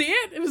didn't see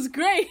it? It was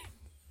great.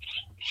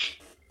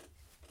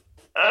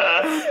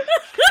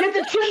 Get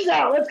the kids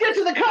out. Let's get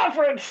to the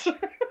conference.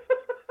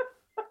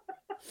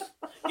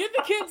 Get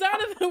the kids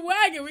out of the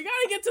wagon. We got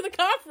to get to the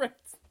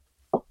conference.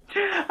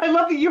 I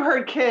love that you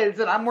heard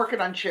kids, and I'm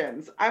working on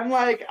chins. I'm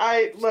like,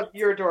 I love,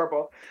 you're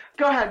adorable.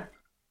 Go ahead.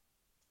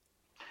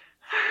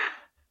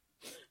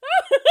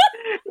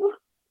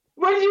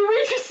 When you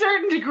reach a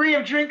certain degree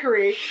of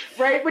drinkery,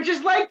 right, which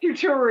is like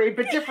tutory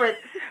but different,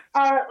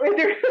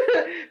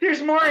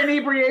 there's more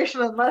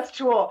inebriation and less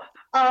tool.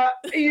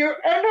 You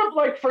end up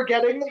like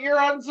forgetting that you're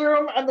on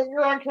Zoom and that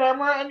you're on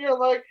camera, and you're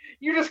like,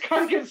 you just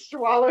kind of get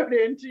swallowed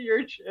into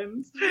your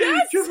chins.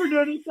 Yes! Did you ever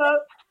notice that?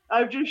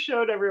 I've just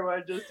showed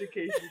everyone just in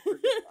case you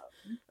forget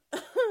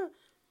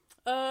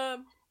that.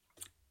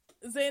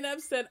 Zainab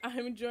said,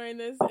 I'm enjoying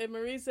this. And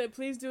Marie said,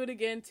 please do it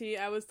again, T.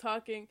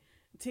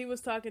 T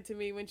was talking to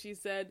me when she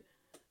said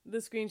the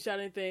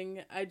screenshotting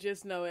thing. I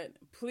just know it.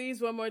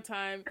 Please, one more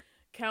time.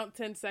 Count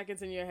 10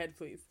 seconds in your head,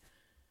 please.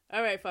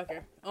 All right,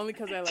 fucker. Only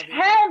because I love you.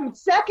 10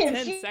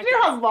 seconds? 10 seconds. You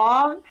know how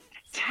long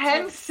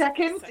 10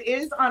 seconds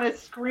is on a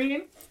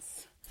screen?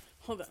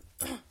 Hold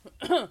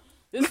on.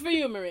 This is for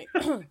you, Marie.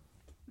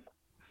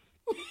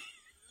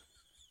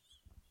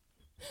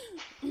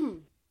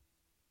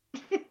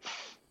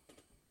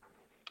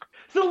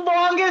 It's the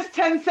longest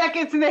 10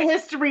 seconds in the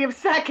history of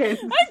seconds.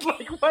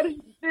 Like, what are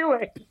you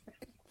doing?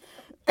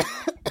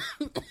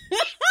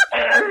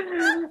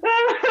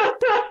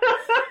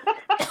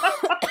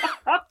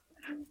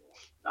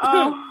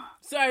 Oh,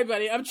 sorry,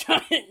 buddy. I'm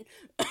trying.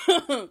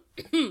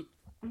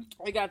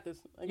 I got this.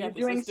 You're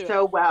doing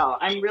so well.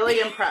 I'm really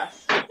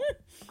impressed.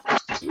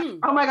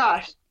 Oh my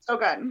gosh, so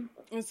good.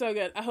 It's so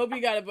good. I hope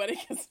you got it, buddy.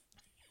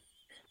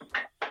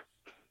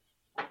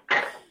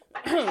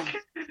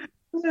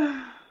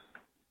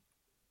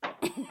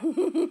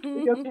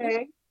 You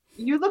okay?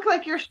 You look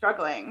like you're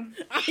struggling.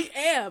 I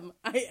am.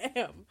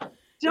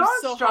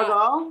 Don't so struggle.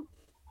 Hot.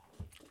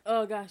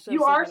 Oh gosh.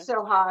 You are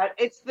so hot.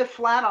 It's the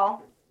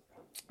flannel.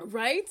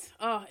 Right?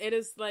 Oh, it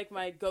is like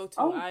my go-to.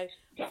 Oh. I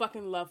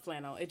fucking love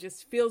flannel. It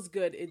just feels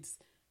good. It's,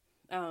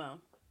 I don't know.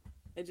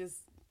 It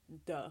just,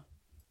 duh.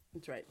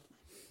 That's right.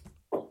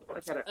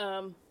 Look at it.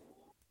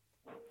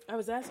 I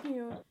was asking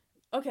you.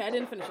 Okay, I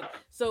didn't finish it.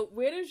 So,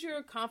 where does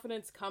your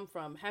confidence come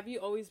from? Have you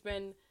always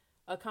been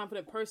a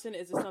confident person?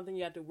 Is it something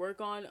you had to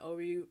work on,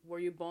 or were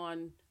you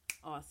born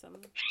awesome?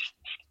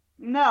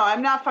 No,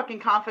 I'm not fucking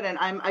confident.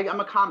 I'm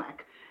a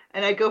comic,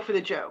 and I go for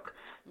the joke.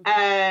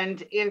 Mm-hmm.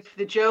 And if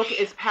the joke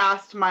is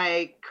past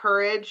my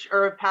courage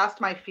or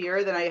past my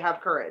fear, then I have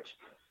courage.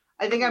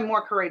 I think I'm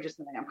more courageous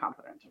than I am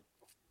confident.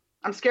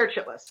 I'm scared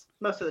shitless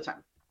most of the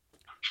time.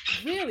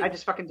 Really? I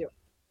just fucking do it.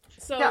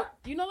 So, yeah.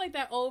 You know, like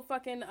that old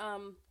fucking,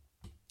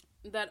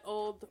 that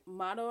old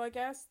motto, I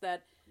guess,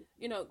 that,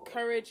 you know,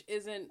 courage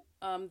isn't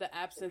the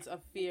absence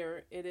of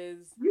fear. It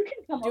is doing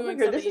something even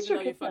though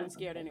you're fucking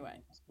scared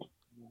anyway.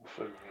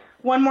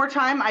 One more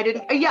time. I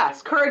didn't.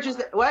 Yes, courage is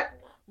what?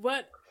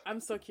 What? I'm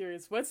so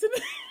curious. What's in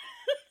the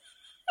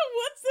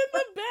What's in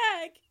the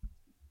bag?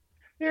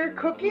 There are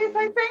cookies,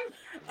 I think,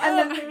 and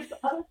then there's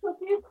other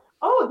cookies.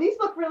 Oh, these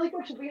look really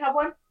good. Should we have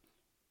one?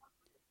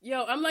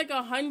 Yo, I'm like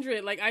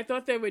 100. Like, I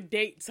thought they were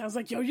dates. I was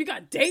like, yo, you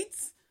got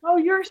dates? Oh,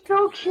 you're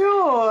so cute.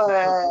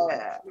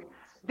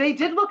 They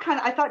did look kind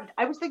of,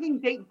 I was thinking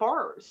date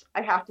bars.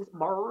 I have to,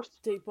 bars.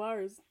 Date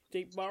bars.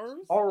 Date bars?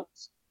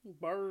 Bars.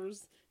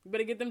 Bars. You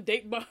better get them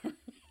date bars.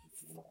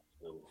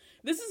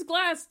 This is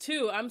glass,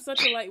 too. I'm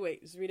such a lightweight.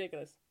 It's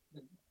ridiculous.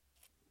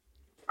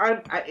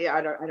 I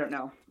don't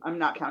know. I'm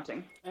not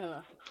counting.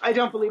 I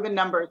don't believe in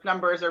numbers.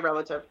 Numbers are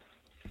relative.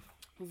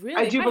 Really?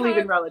 I do believe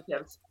in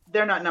relatives.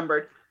 They're not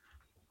numbered.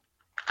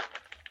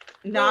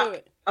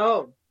 Wait.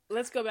 Oh.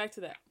 Let's go back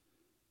to that.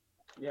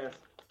 Yes.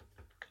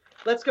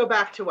 Let's go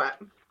back to what?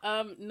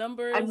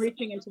 Numbers. I'm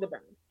reaching into the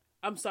bag.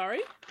 I'm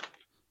sorry?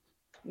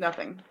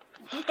 Nothing.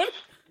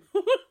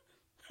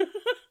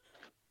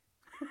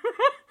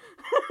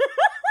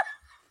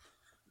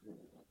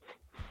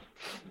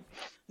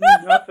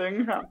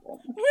 Nothing happened.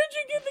 Where'd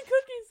you get the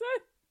cookies, son?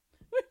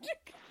 Where'd you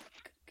get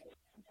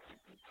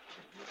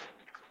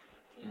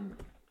the cookies?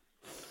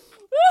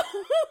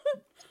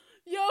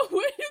 Yo,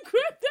 where'd you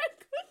grab that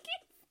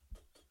cookie?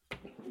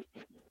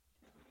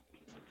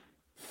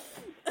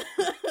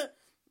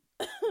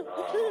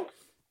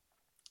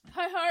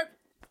 Hi, Harp.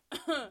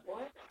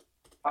 What?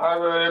 Hi,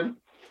 babe.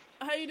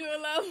 How you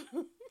doing, love?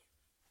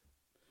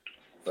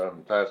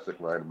 Fantastic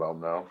right about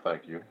now.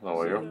 Thank you. How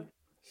are you?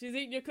 She's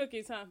eating your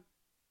cookies, huh?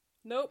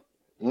 Nope.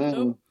 Mm-hmm.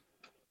 Nope.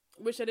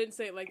 Wish I didn't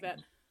say it like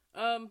that.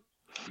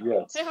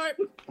 Yes. Hey, Harp.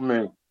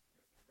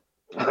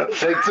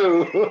 Take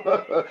two.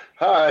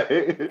 Hi.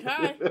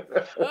 Hi.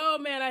 Oh,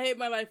 man, I hate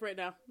my life right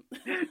now. The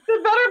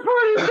better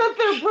part is that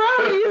they're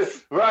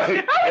brownies.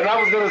 Right. And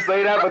I was going to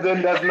say that, but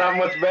then that's not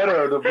much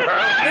better. The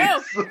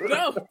brownies.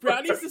 No,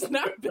 brownies is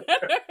not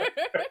better.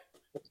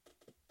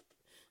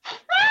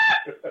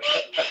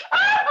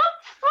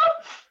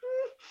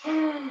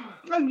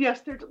 And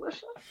yes, they're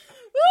delicious.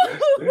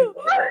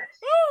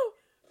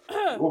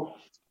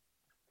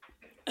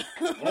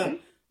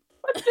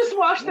 Let's just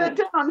wash that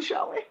down,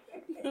 shall we?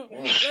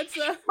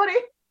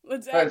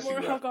 Let's add more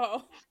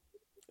alcohol.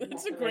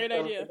 That's a great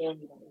idea.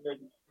 The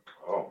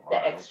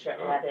extra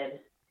added.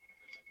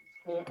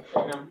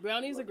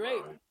 Brownies are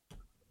great.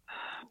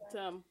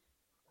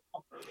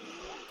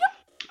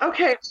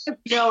 Okay, I have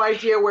no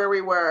idea where we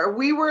were.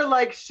 We were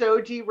like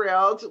so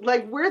derailed.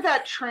 Like we're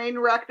that train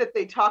wreck that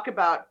they talk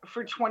about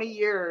for 20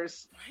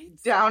 years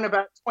down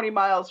about 20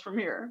 miles from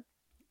here.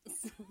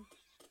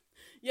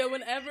 Yeah,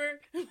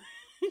 whenever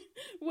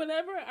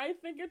I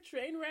think of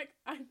train wreck,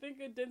 I think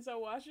of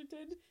Denzel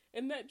Washington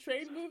in that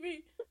train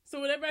movie.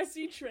 So whenever I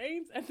see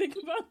trains, I think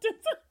about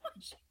Denzel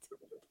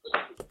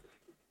Washington.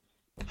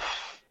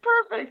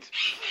 Perfect.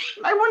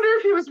 I wonder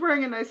if he was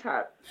wearing a nice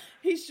hat.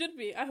 He should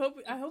be. I hope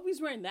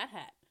he's wearing that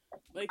hat.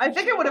 Like, I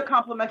think it would have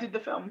complimented the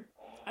film.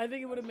 I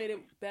think it would have made it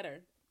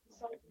better.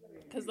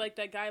 Because, like,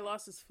 that guy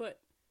lost his foot.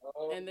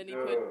 And then he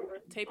put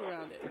tape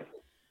around it.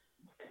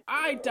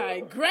 I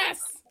digress!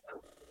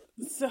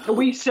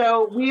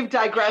 We've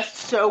digressed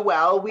so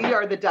well. We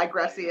are the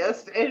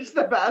digressiest. It's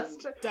the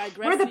best.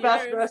 We're the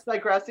best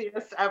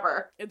digressiest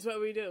ever. It's what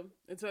we do.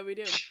 I'm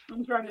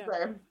trying to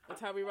say. That's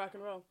how we rock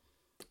and roll.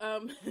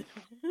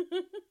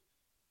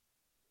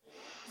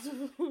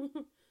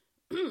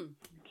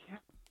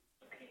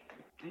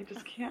 I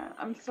just can't.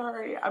 I'm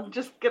sorry. I'm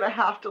just gonna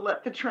have to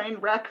let the train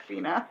wreck,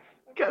 Fina,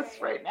 because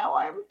right now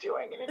I'm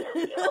doing an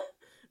interview.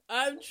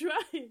 I'm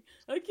trying.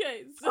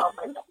 Okay. So, oh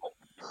my God.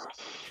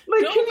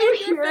 Like, can you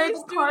hear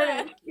the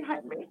car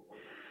behind me?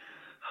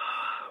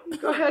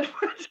 Go ahead.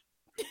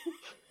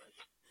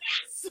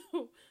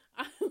 So,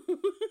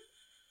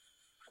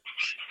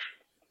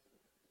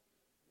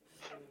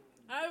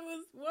 I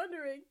was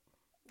wondering.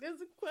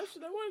 There's a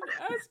question I wanted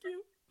to ask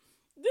you.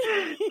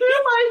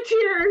 Through my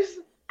tears,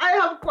 I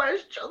have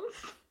questions.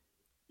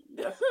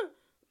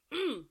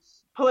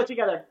 Pull it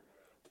together.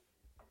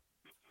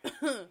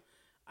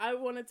 I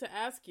wanted to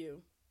ask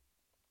you.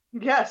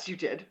 Yes, you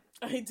did.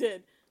 I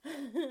did.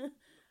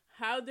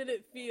 How did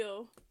it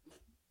feel?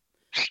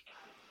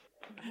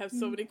 I have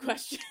so many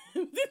questions.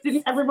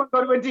 Didn't everyone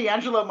go to a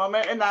D'Angelo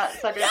moment in that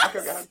second? Yes!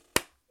 Okay, go ahead.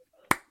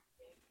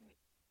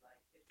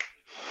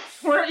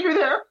 Weren't you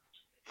there?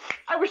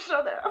 I was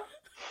so there.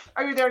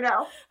 Are you there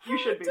now? You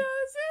should be. How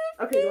does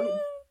it Okay, go feel?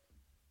 ahead.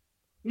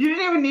 You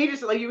didn't even need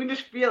to, like, you can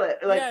just feel it.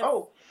 Like, Yes.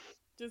 oh.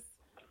 Just,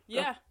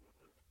 yeah.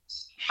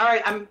 All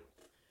right, I'm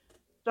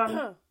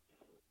done.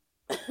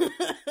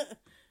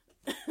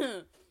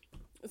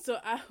 So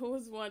I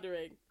was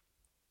wondering.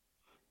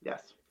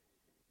 Yes.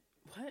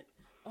 What?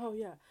 Oh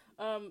yeah.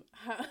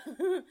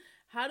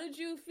 How did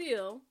you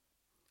feel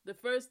the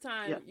first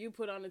time you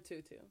put on a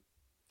tutu?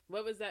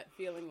 What was that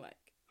feeling like?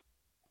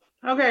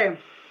 Okay.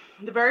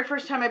 The very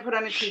first time I put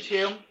on a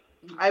tutu,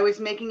 I was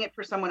making it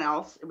for someone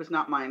else. It was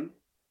not mine.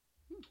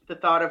 The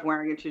thought of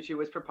wearing a tutu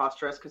was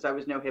preposterous because I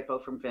was no hippo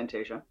from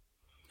Fantasia.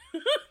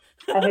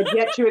 I had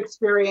yet to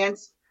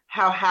experience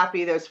how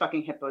happy those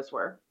fucking hippos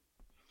were.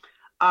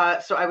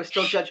 So I was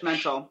still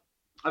judgmental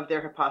of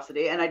their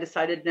hiposity, and I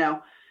decided,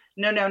 no,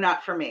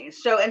 not for me.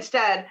 So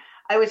instead,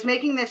 I was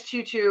making this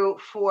tutu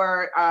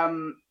for,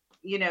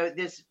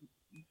 this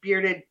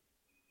bearded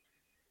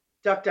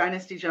Duck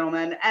Dynasty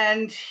gentleman,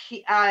 and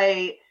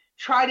I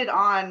tried it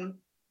on.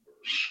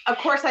 Of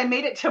course, I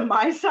made it to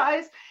my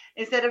size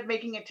instead of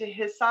making it to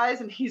his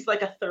size, and he's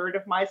like a third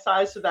of my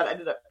size, so that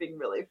ended up being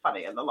really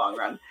funny in the long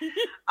run.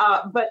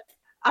 But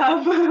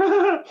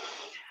I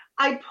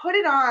put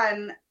it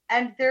on,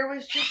 and there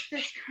was just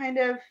this kind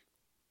of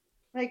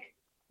like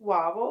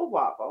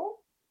wobble,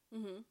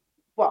 Mm-hmm.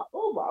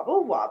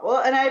 wobble,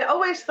 and I'd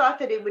always thought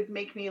that it would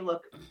make me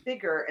look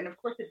bigger, and of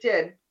course it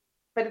did,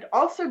 but it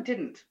also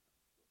didn't.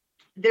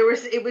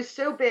 It was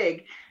so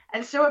big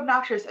and so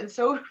obnoxious and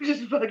so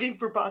just fucking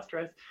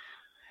preposterous.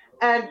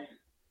 And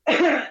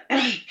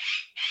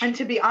and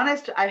to be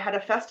honest, I had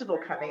a festival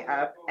coming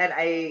up, and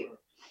I,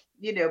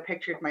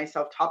 pictured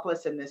myself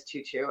topless in this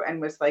tutu and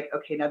was like,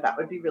 okay, now that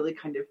would be really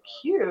kind of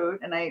cute.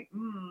 And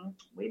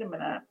wait a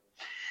minute.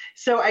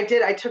 So I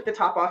took the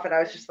top off, and I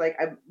was just like,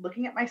 I'm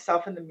looking at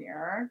myself in the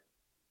mirror.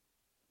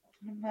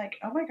 I'm like,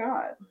 oh my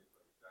God.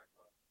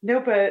 No,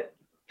 but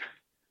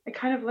I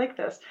kind of like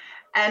this.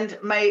 And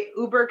my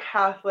uber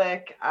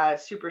Catholic,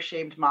 super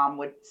shamed mom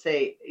would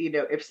say,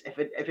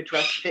 if a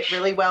dress fit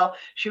really well,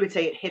 she would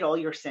say it hid all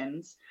your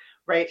sins,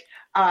 right?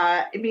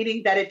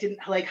 Meaning that it didn't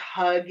like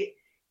hug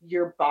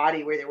your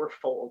body where there were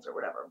folds or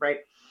whatever,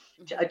 right?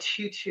 A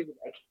tutu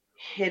like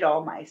hid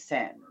all my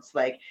sins.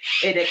 Like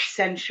it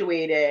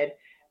accentuated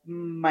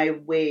my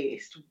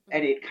waist,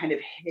 and it kind of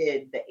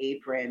hid the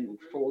apron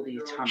foldy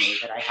tummy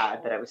that I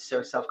had that I was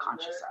so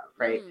self-conscious of,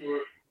 right?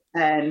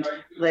 And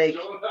like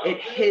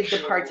it hid the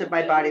parts of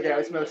my body that I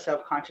was most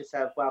self-conscious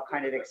of while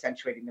kind of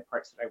accentuating the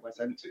parts that I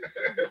wasn't.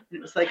 And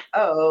it was like,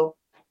 oh,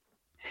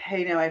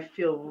 hey, now I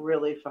feel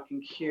really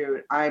fucking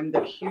cute. I'm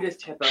the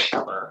cutest hippo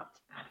ever.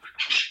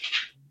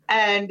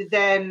 And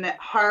then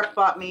Harp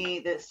bought me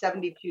the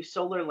 72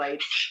 solar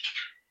lights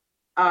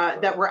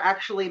that were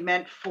actually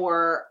meant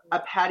for a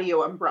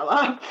patio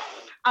umbrella.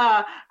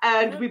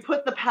 And we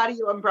put the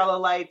patio umbrella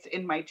lights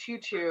in my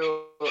tutu,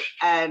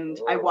 and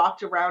I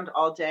walked around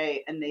all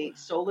day, and they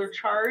solar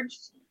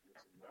charged.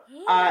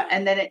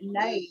 And then at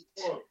night,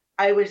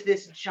 I was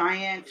this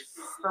giant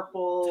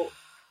purple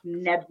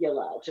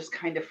nebula just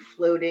kind of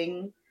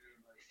floating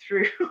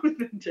through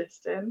the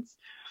distance.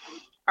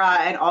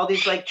 And all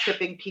these like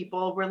tripping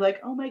people were like,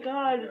 oh my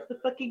God, it's the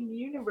fucking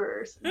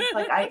universe. And it's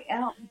like, I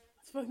am.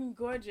 It's fucking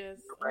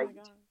gorgeous. Right. Oh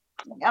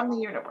my God. I am the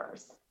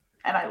universe,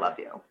 and I love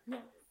you. Yeah.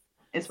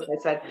 Is what I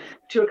said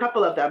to a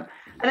couple of them.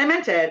 And I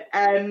meant it.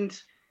 And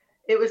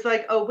it was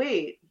like, oh,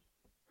 wait,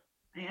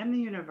 I am the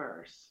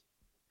universe.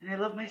 And I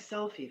love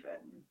myself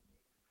even.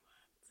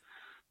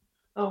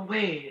 Oh,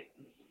 wait.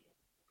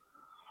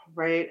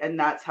 Right? And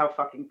that's how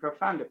fucking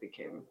profound it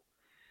became.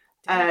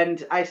 Damn.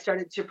 And I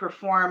started to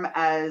perform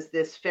as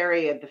this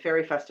fairy at the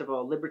Fairy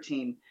Festival,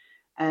 Libertine.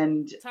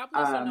 And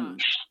topless or not?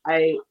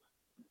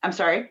 I'm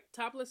sorry?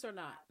 Topless or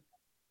not?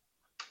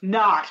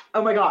 Not.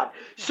 Oh my God.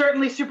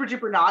 Certainly super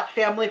duper not.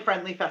 Family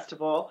friendly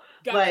festival.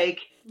 Libertine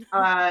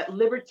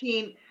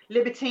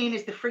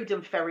is the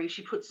freedom fairy.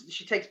 She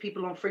takes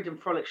people on freedom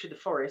frolic through the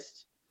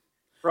forest.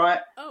 Right?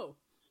 Oh.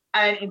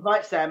 And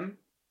invites them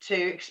to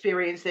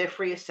experience their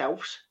freest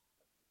selves.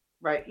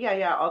 Right?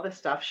 Yeah, all this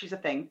stuff. She's a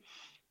thing.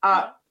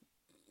 But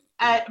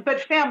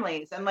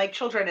families and like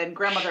children and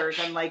grandmothers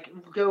and like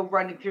go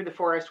running through the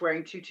forest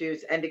wearing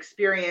tutus and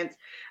experience.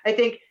 I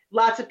think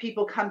lots of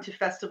people come to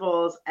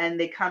festivals and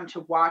they come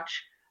to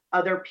watch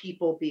other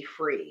people be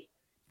free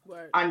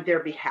on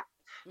their behalf.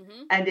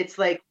 Mm-hmm. And it's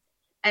like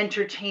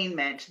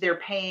entertainment. They're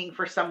paying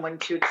for someone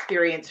to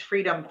experience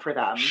freedom for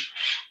them.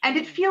 And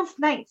it feels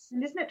nice.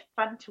 And isn't it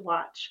fun to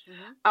watch?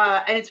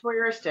 And it's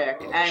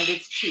voyeuristic and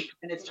it's cheap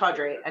and it's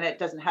tawdry and it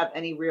doesn't have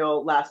any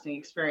real lasting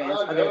experience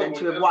other than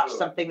to have watched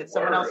something that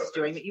someone else is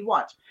doing that you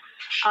want.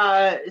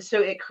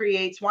 So it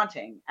creates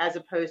wanting as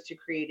opposed to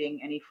creating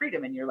any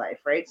freedom in your life,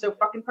 right? So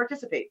fucking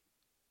participate.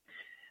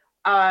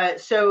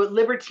 So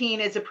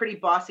Libertine is a pretty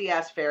bossy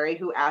ass fairy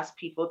who asks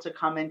people to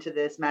come into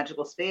this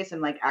magical space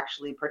and like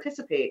actually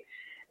participate.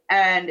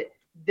 And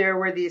there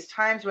were these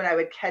times when I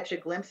would catch a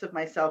glimpse of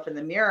myself in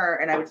the mirror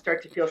and I would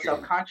start to feel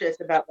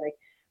self-conscious about like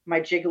my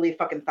jiggly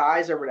fucking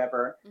thighs or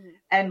whatever.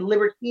 And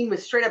Libertine would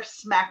straight up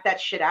smack that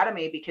shit out of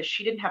me because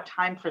she didn't have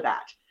time for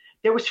that.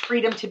 There was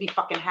freedom to be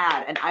fucking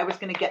had and I was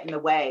going to get in the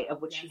way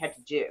of what she had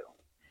to do.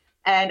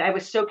 And I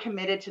was so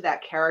committed to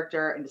that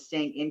character and to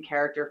staying in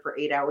character for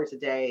 8 hours a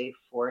day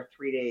for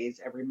 3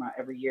 days every month,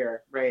 every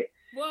year, right?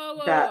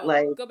 Whoa, that,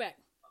 like, go back.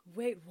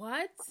 Wait,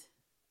 what?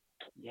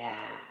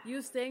 Yeah.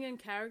 You staying in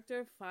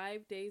character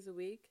 5 days a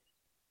week?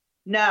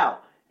 No,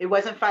 it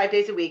wasn't 5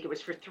 days a week. It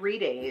was for 3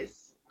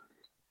 days,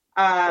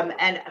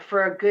 and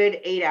for a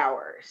good 8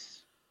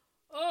 hours.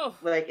 Oh,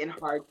 like in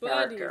hard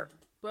character.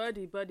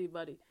 Buddy.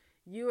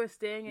 You were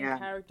staying in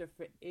character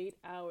for 8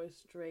 hours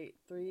straight.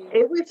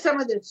 It was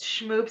some of the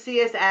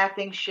schmoopsiest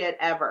acting shit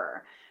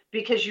ever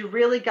because you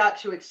really got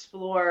to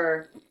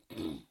explore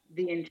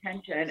the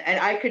intention. And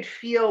I could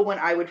feel when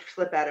I would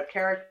slip out of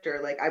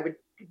character, like I would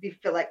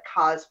feel like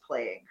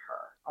cosplaying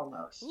her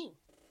almost. Ooh.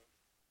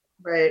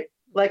 Right?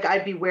 Like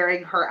I'd be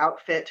wearing her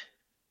outfit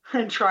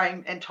and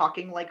trying and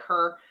talking like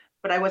her,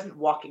 but I wasn't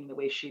walking the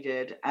way she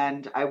did.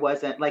 And I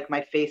wasn't like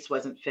my face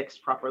wasn't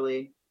fixed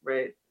properly.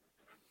 Right?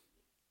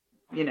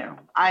 You know,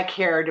 I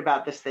cared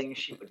about this thing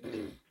she would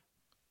do.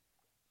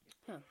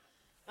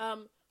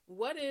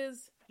 What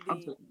is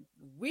the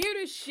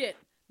weirdest shit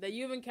that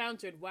you've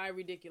encountered while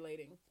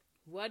ridiculating?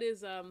 What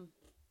is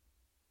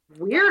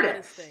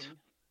weirdest thing?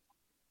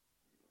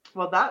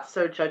 Well, that's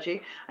so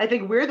judgy. I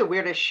think we're the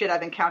weirdest shit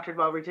I've encountered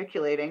while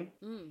ridiculating.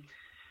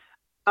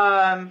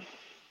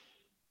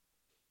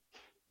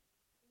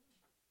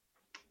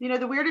 You know,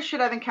 the weirdest shit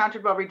I've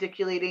encountered while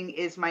ridiculating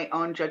is my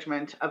own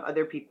judgment of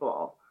other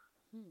people.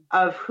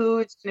 Of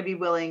who's going to be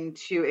willing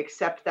to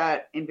accept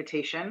that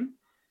invitation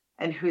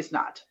and who's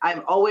not.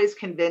 I'm always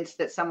convinced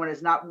that someone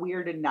is not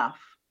weird enough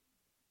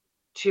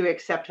to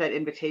accept that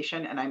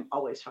invitation, and I'm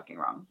always fucking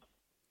wrong.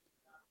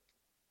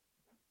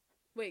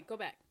 Wait, go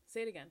back.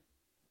 Say it again.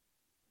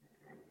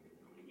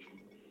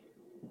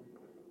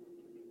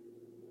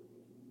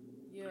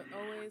 You're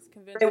always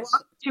convinced. I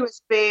walk into a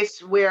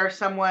space where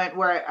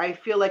I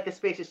feel like the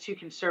space is too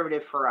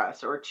conservative for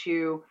us or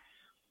too,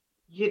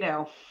 you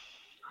know,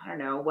 I don't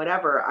know,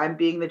 whatever. I'm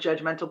being the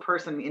judgmental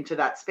person into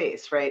that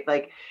space, right?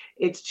 Like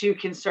it's too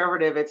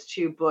conservative. It's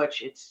too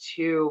butch. It's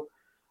too,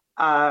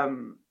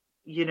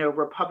 you know,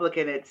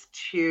 Republican. It's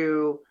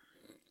too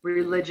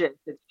religious.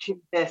 It's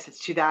too this. It's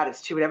too that.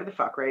 It's too whatever the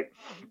fuck, right?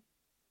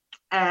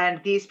 And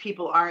these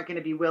people aren't going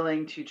to be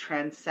willing to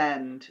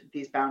transcend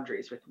these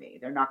boundaries with me.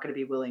 They're not going to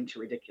be willing to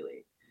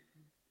ridiculate.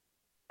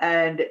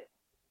 And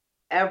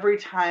every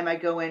time I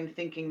go in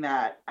thinking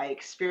that I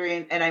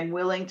experience and I'm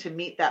willing to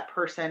meet that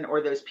person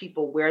or those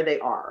people where they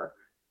are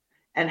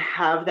and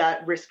have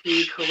that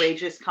risky,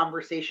 courageous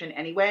conversation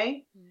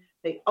anyway,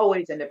 they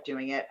always end up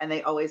doing it and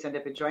they always end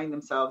up enjoying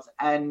themselves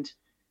and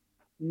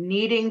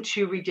needing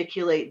to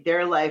ridiculate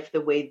their life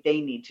the way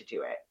they need to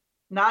do it.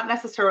 Not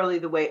necessarily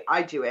the way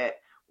I do it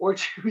or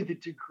to the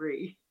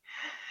degree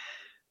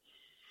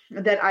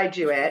that I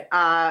do it,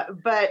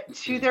 but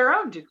to their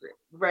own degree,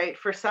 right?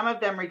 For some of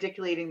them,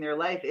 ridiculating their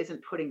life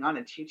isn't putting on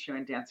a tutu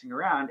and dancing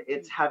around.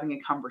 It's having a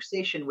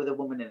conversation with a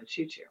woman in a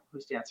tutu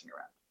who's dancing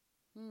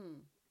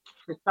around.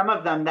 For some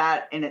of them,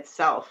 that in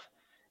itself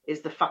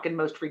is the fucking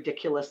most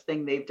ridiculous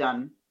thing they've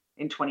done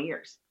in 20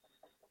 years.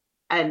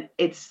 And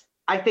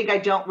I think I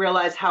don't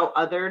realize how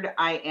othered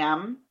I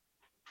am,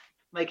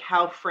 like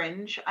how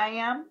fringe I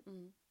am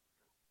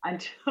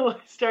until I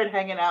start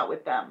hanging out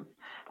with them.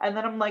 And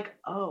then I'm like,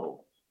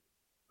 oh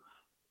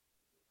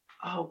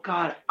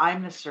God,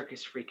 I'm the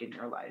circus freak in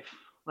your life.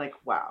 Like,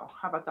 wow.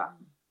 How about that?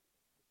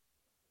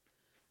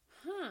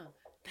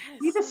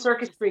 Be the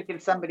circus freak in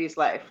somebody's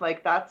life.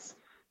 Like that's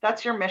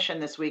your mission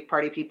this week,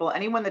 party people.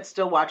 Anyone that's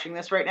still watching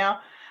this right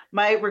now,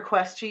 my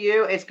request to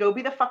you is go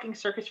be the fucking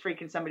circus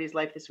freak in somebody's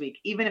life this week,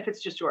 even if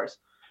it's just yours.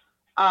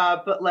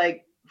 But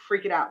like,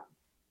 freak it out.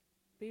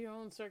 Be your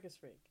own circus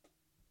freak.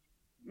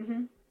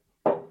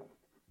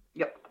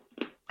 Yep.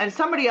 And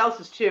somebody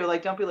else's too.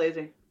 Like, don't be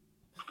lazy.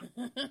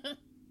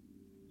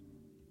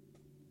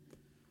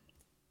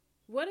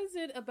 What is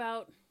it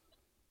about?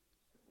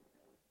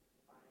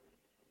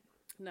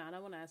 No, I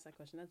don't want to ask that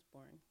question. That's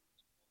boring.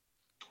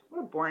 What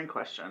a boring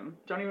question.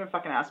 Don't even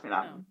fucking ask me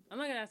that. No, I'm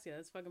not going to ask you that.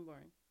 That's fucking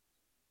boring.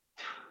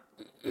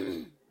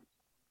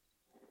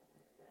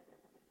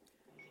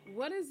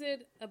 What is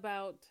it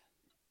about?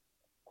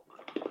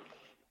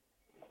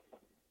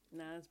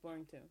 Nah, that's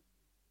boring too.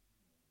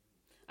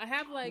 I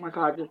have like. Oh my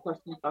God, your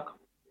questions suck.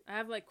 I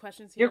have like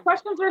questions here. Your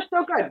questions are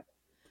so good.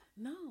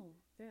 No,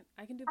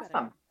 I can do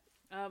awesome.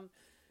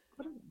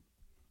 better.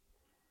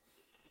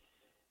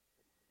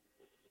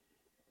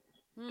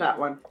 That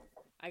one.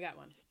 I got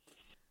one.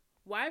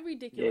 Why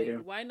ridiculous? Yeah,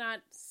 why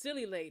not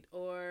silly late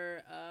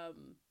or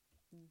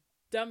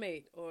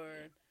dumbate? Or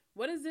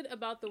what is it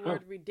about the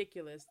word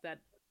ridiculous that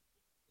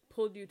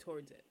pulled you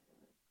towards it?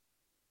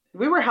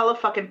 We were hella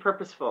fucking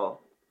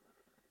purposeful.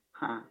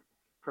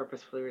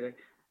 Purposefully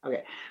ridiculous.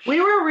 Okay.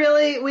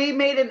 We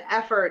made an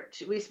effort.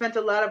 We spent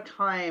a lot of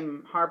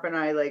time, Harp and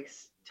I, like,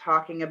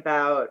 talking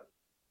about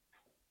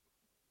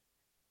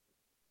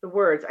the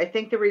words. I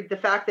think the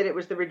fact that it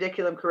was the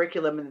Ridiculum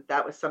curriculum and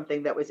that was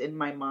something that was in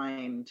my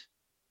mind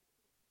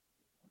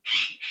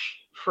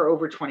for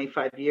over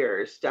 25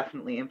 years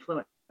definitely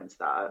influenced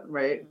that,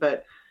 right?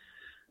 But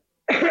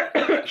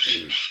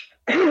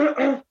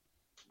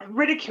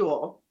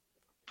ridicule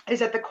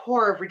is at the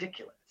core of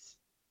ridiculous,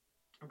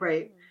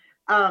 right?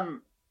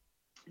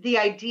 The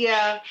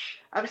idea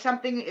of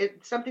something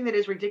that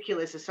is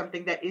ridiculous is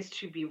something that is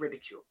to be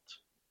ridiculed.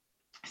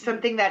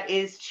 Something that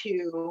is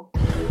to...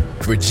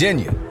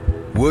 Virginia,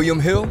 William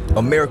Hill,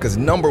 America's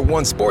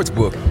 #1 sports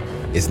book,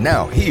 is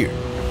now here.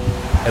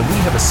 And we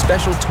have a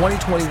special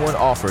 2021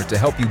 offer to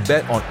help you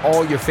bet on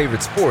all your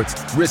favorite sports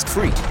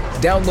risk-free.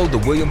 Download the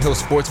William Hill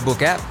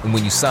Sportsbook app, and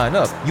when you sign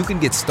up, you can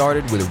get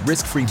started with a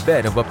risk-free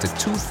bet of up to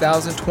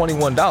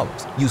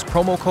 $2,021. Use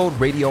promo code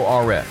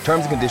RADIORF.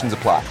 Terms and conditions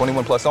apply.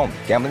 21 plus only.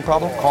 Gambling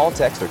problem? Call,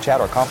 text, or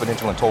chat our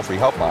confidential and toll-free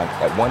helpline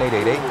at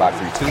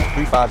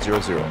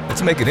 1-888-532-3500.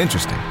 Let's make it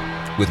interesting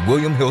with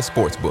William Hill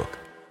Sportsbook.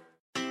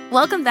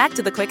 Welcome back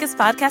to the quickest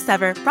podcast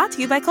ever, brought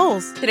to you by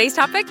Kohl's. Today's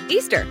topic,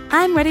 Easter.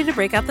 I'm ready to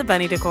break out the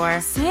bunny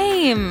decor.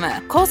 Same.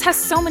 Kohl's has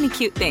so many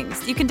cute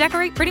things. You can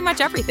decorate pretty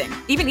much everything,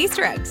 even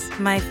Easter eggs.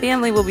 My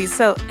family will be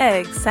so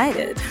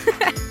excited.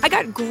 I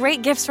got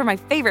great gifts for my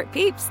favorite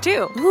peeps,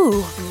 too.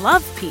 Ooh,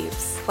 love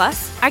peeps.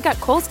 Plus, I got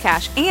Kohl's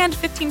Cash and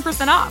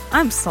 15% off.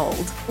 I'm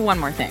sold. One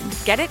more thing.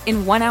 Get it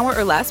in 1 hour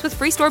or less with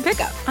free store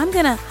pickup. I'm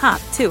gonna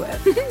hop to it.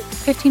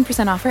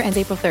 15% offer ends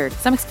April 3rd.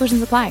 Some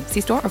exclusions apply. See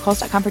store or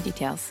Kohls.com for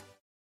details.